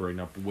wanted to bring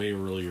up way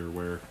earlier,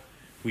 where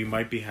we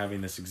might be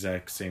having this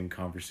exact same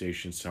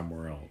conversation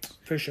somewhere else.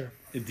 For sure.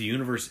 If the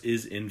universe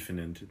is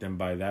infinite, then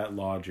by that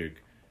logic,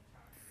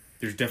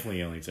 there's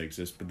definitely aliens that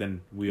exist, but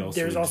then we also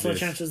There's also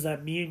exist. chances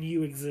that me and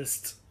you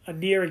exist, a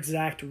near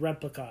exact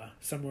replica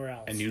somewhere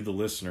else. And you, the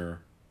listener,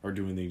 are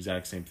doing the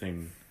exact same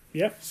thing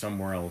Yep.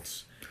 somewhere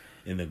else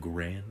in the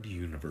grand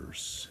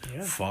universe,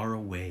 Yeah. far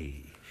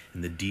away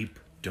in the deep,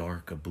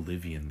 dark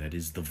oblivion that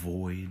is the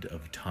void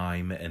of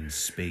time and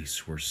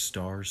space, where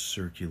stars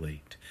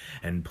circulate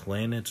and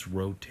planets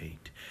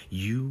rotate.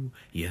 You,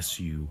 yes,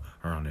 you,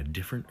 are on a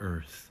different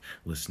Earth,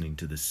 listening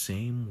to the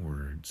same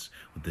words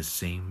with the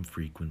same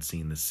frequency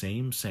and the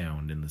same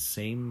sound in the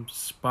same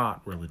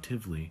spot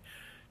relatively,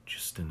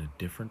 just in a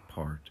different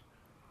part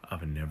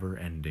of a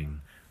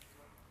never-ending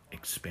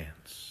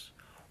expanse.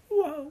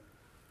 Whoa.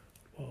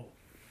 Whoa.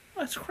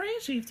 That's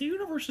crazy. If the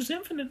universe is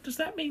infinite, does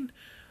that mean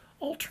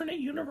alternate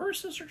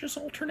universes or just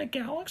alternate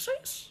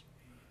galaxies?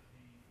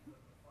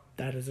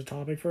 That is a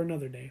topic for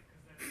another day.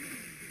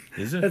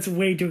 Is it? That's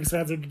way too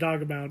expensive to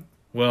talk about.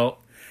 Well,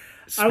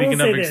 I will speaking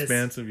say of this.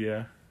 expansive,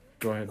 yeah.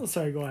 Go ahead. Oh,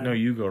 sorry, go ahead. No,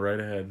 you go right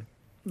ahead.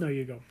 No,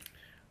 you go.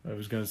 I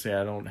was going to say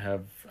I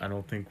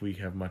don't think we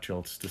have much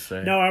else to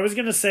say. No, I was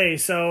going to say,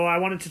 so I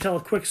wanted to tell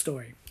a quick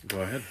story.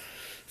 Go ahead.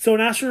 So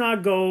an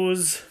astronaut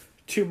goes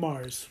to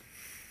Mars.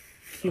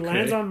 He Okay.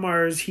 lands on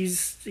Mars.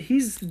 He's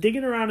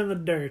digging around in the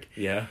dirt.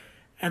 Yeah.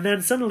 And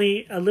then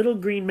suddenly a little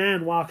green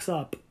man walks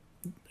up.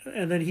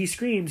 And then he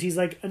screams. He's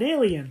like, an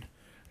alien.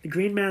 The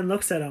Green Man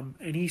looks at him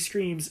and he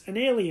screams, "An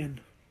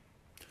alien!"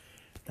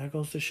 That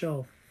goes to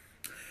show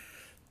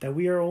that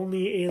we are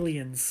only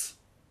aliens.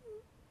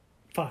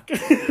 Fuck.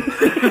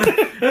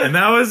 And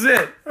that was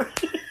it.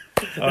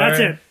 That's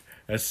it.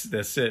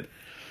 That's it.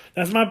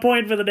 That's my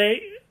point for the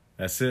day.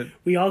 That's it.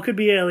 We all could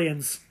be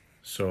aliens.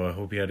 So I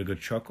hope you had a good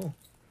chuckle.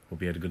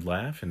 Hope you had a good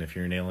laugh. And if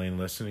you're an alien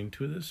listening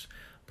to this,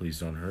 please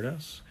don't hurt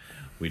us.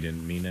 We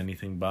didn't mean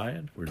anything by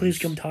it. Please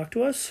come talk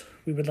to us.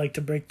 We would like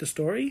to break the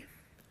story.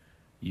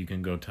 You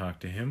can go talk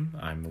to him.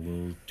 I'm a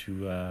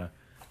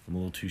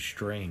little too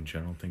strange. I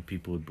don't think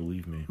people would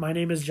believe me. My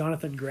name is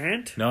Jonathan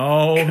Grant.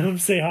 No. Come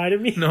say hi to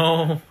me.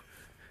 No.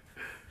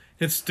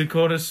 It's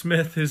Dakota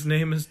Smith. His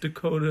name is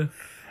Dakota.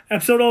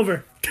 Episode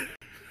over.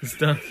 It's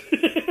done.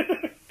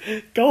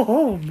 Go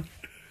home.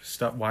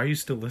 Stop. Why are you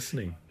still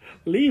listening?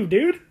 Leave,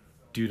 dude.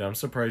 Dude, I'm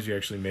surprised you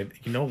actually made...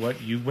 You know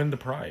what? You win the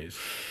prize.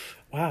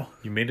 Wow.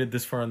 You made it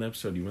this far in the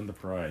episode. You win the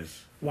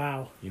prize.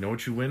 Wow. You know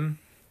what you win?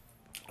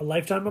 A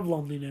lifetime of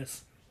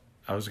loneliness.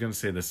 I was going to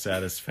say the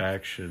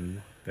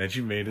satisfaction that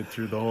you made it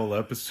through the whole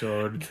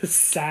episode. The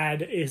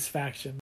satisfaction.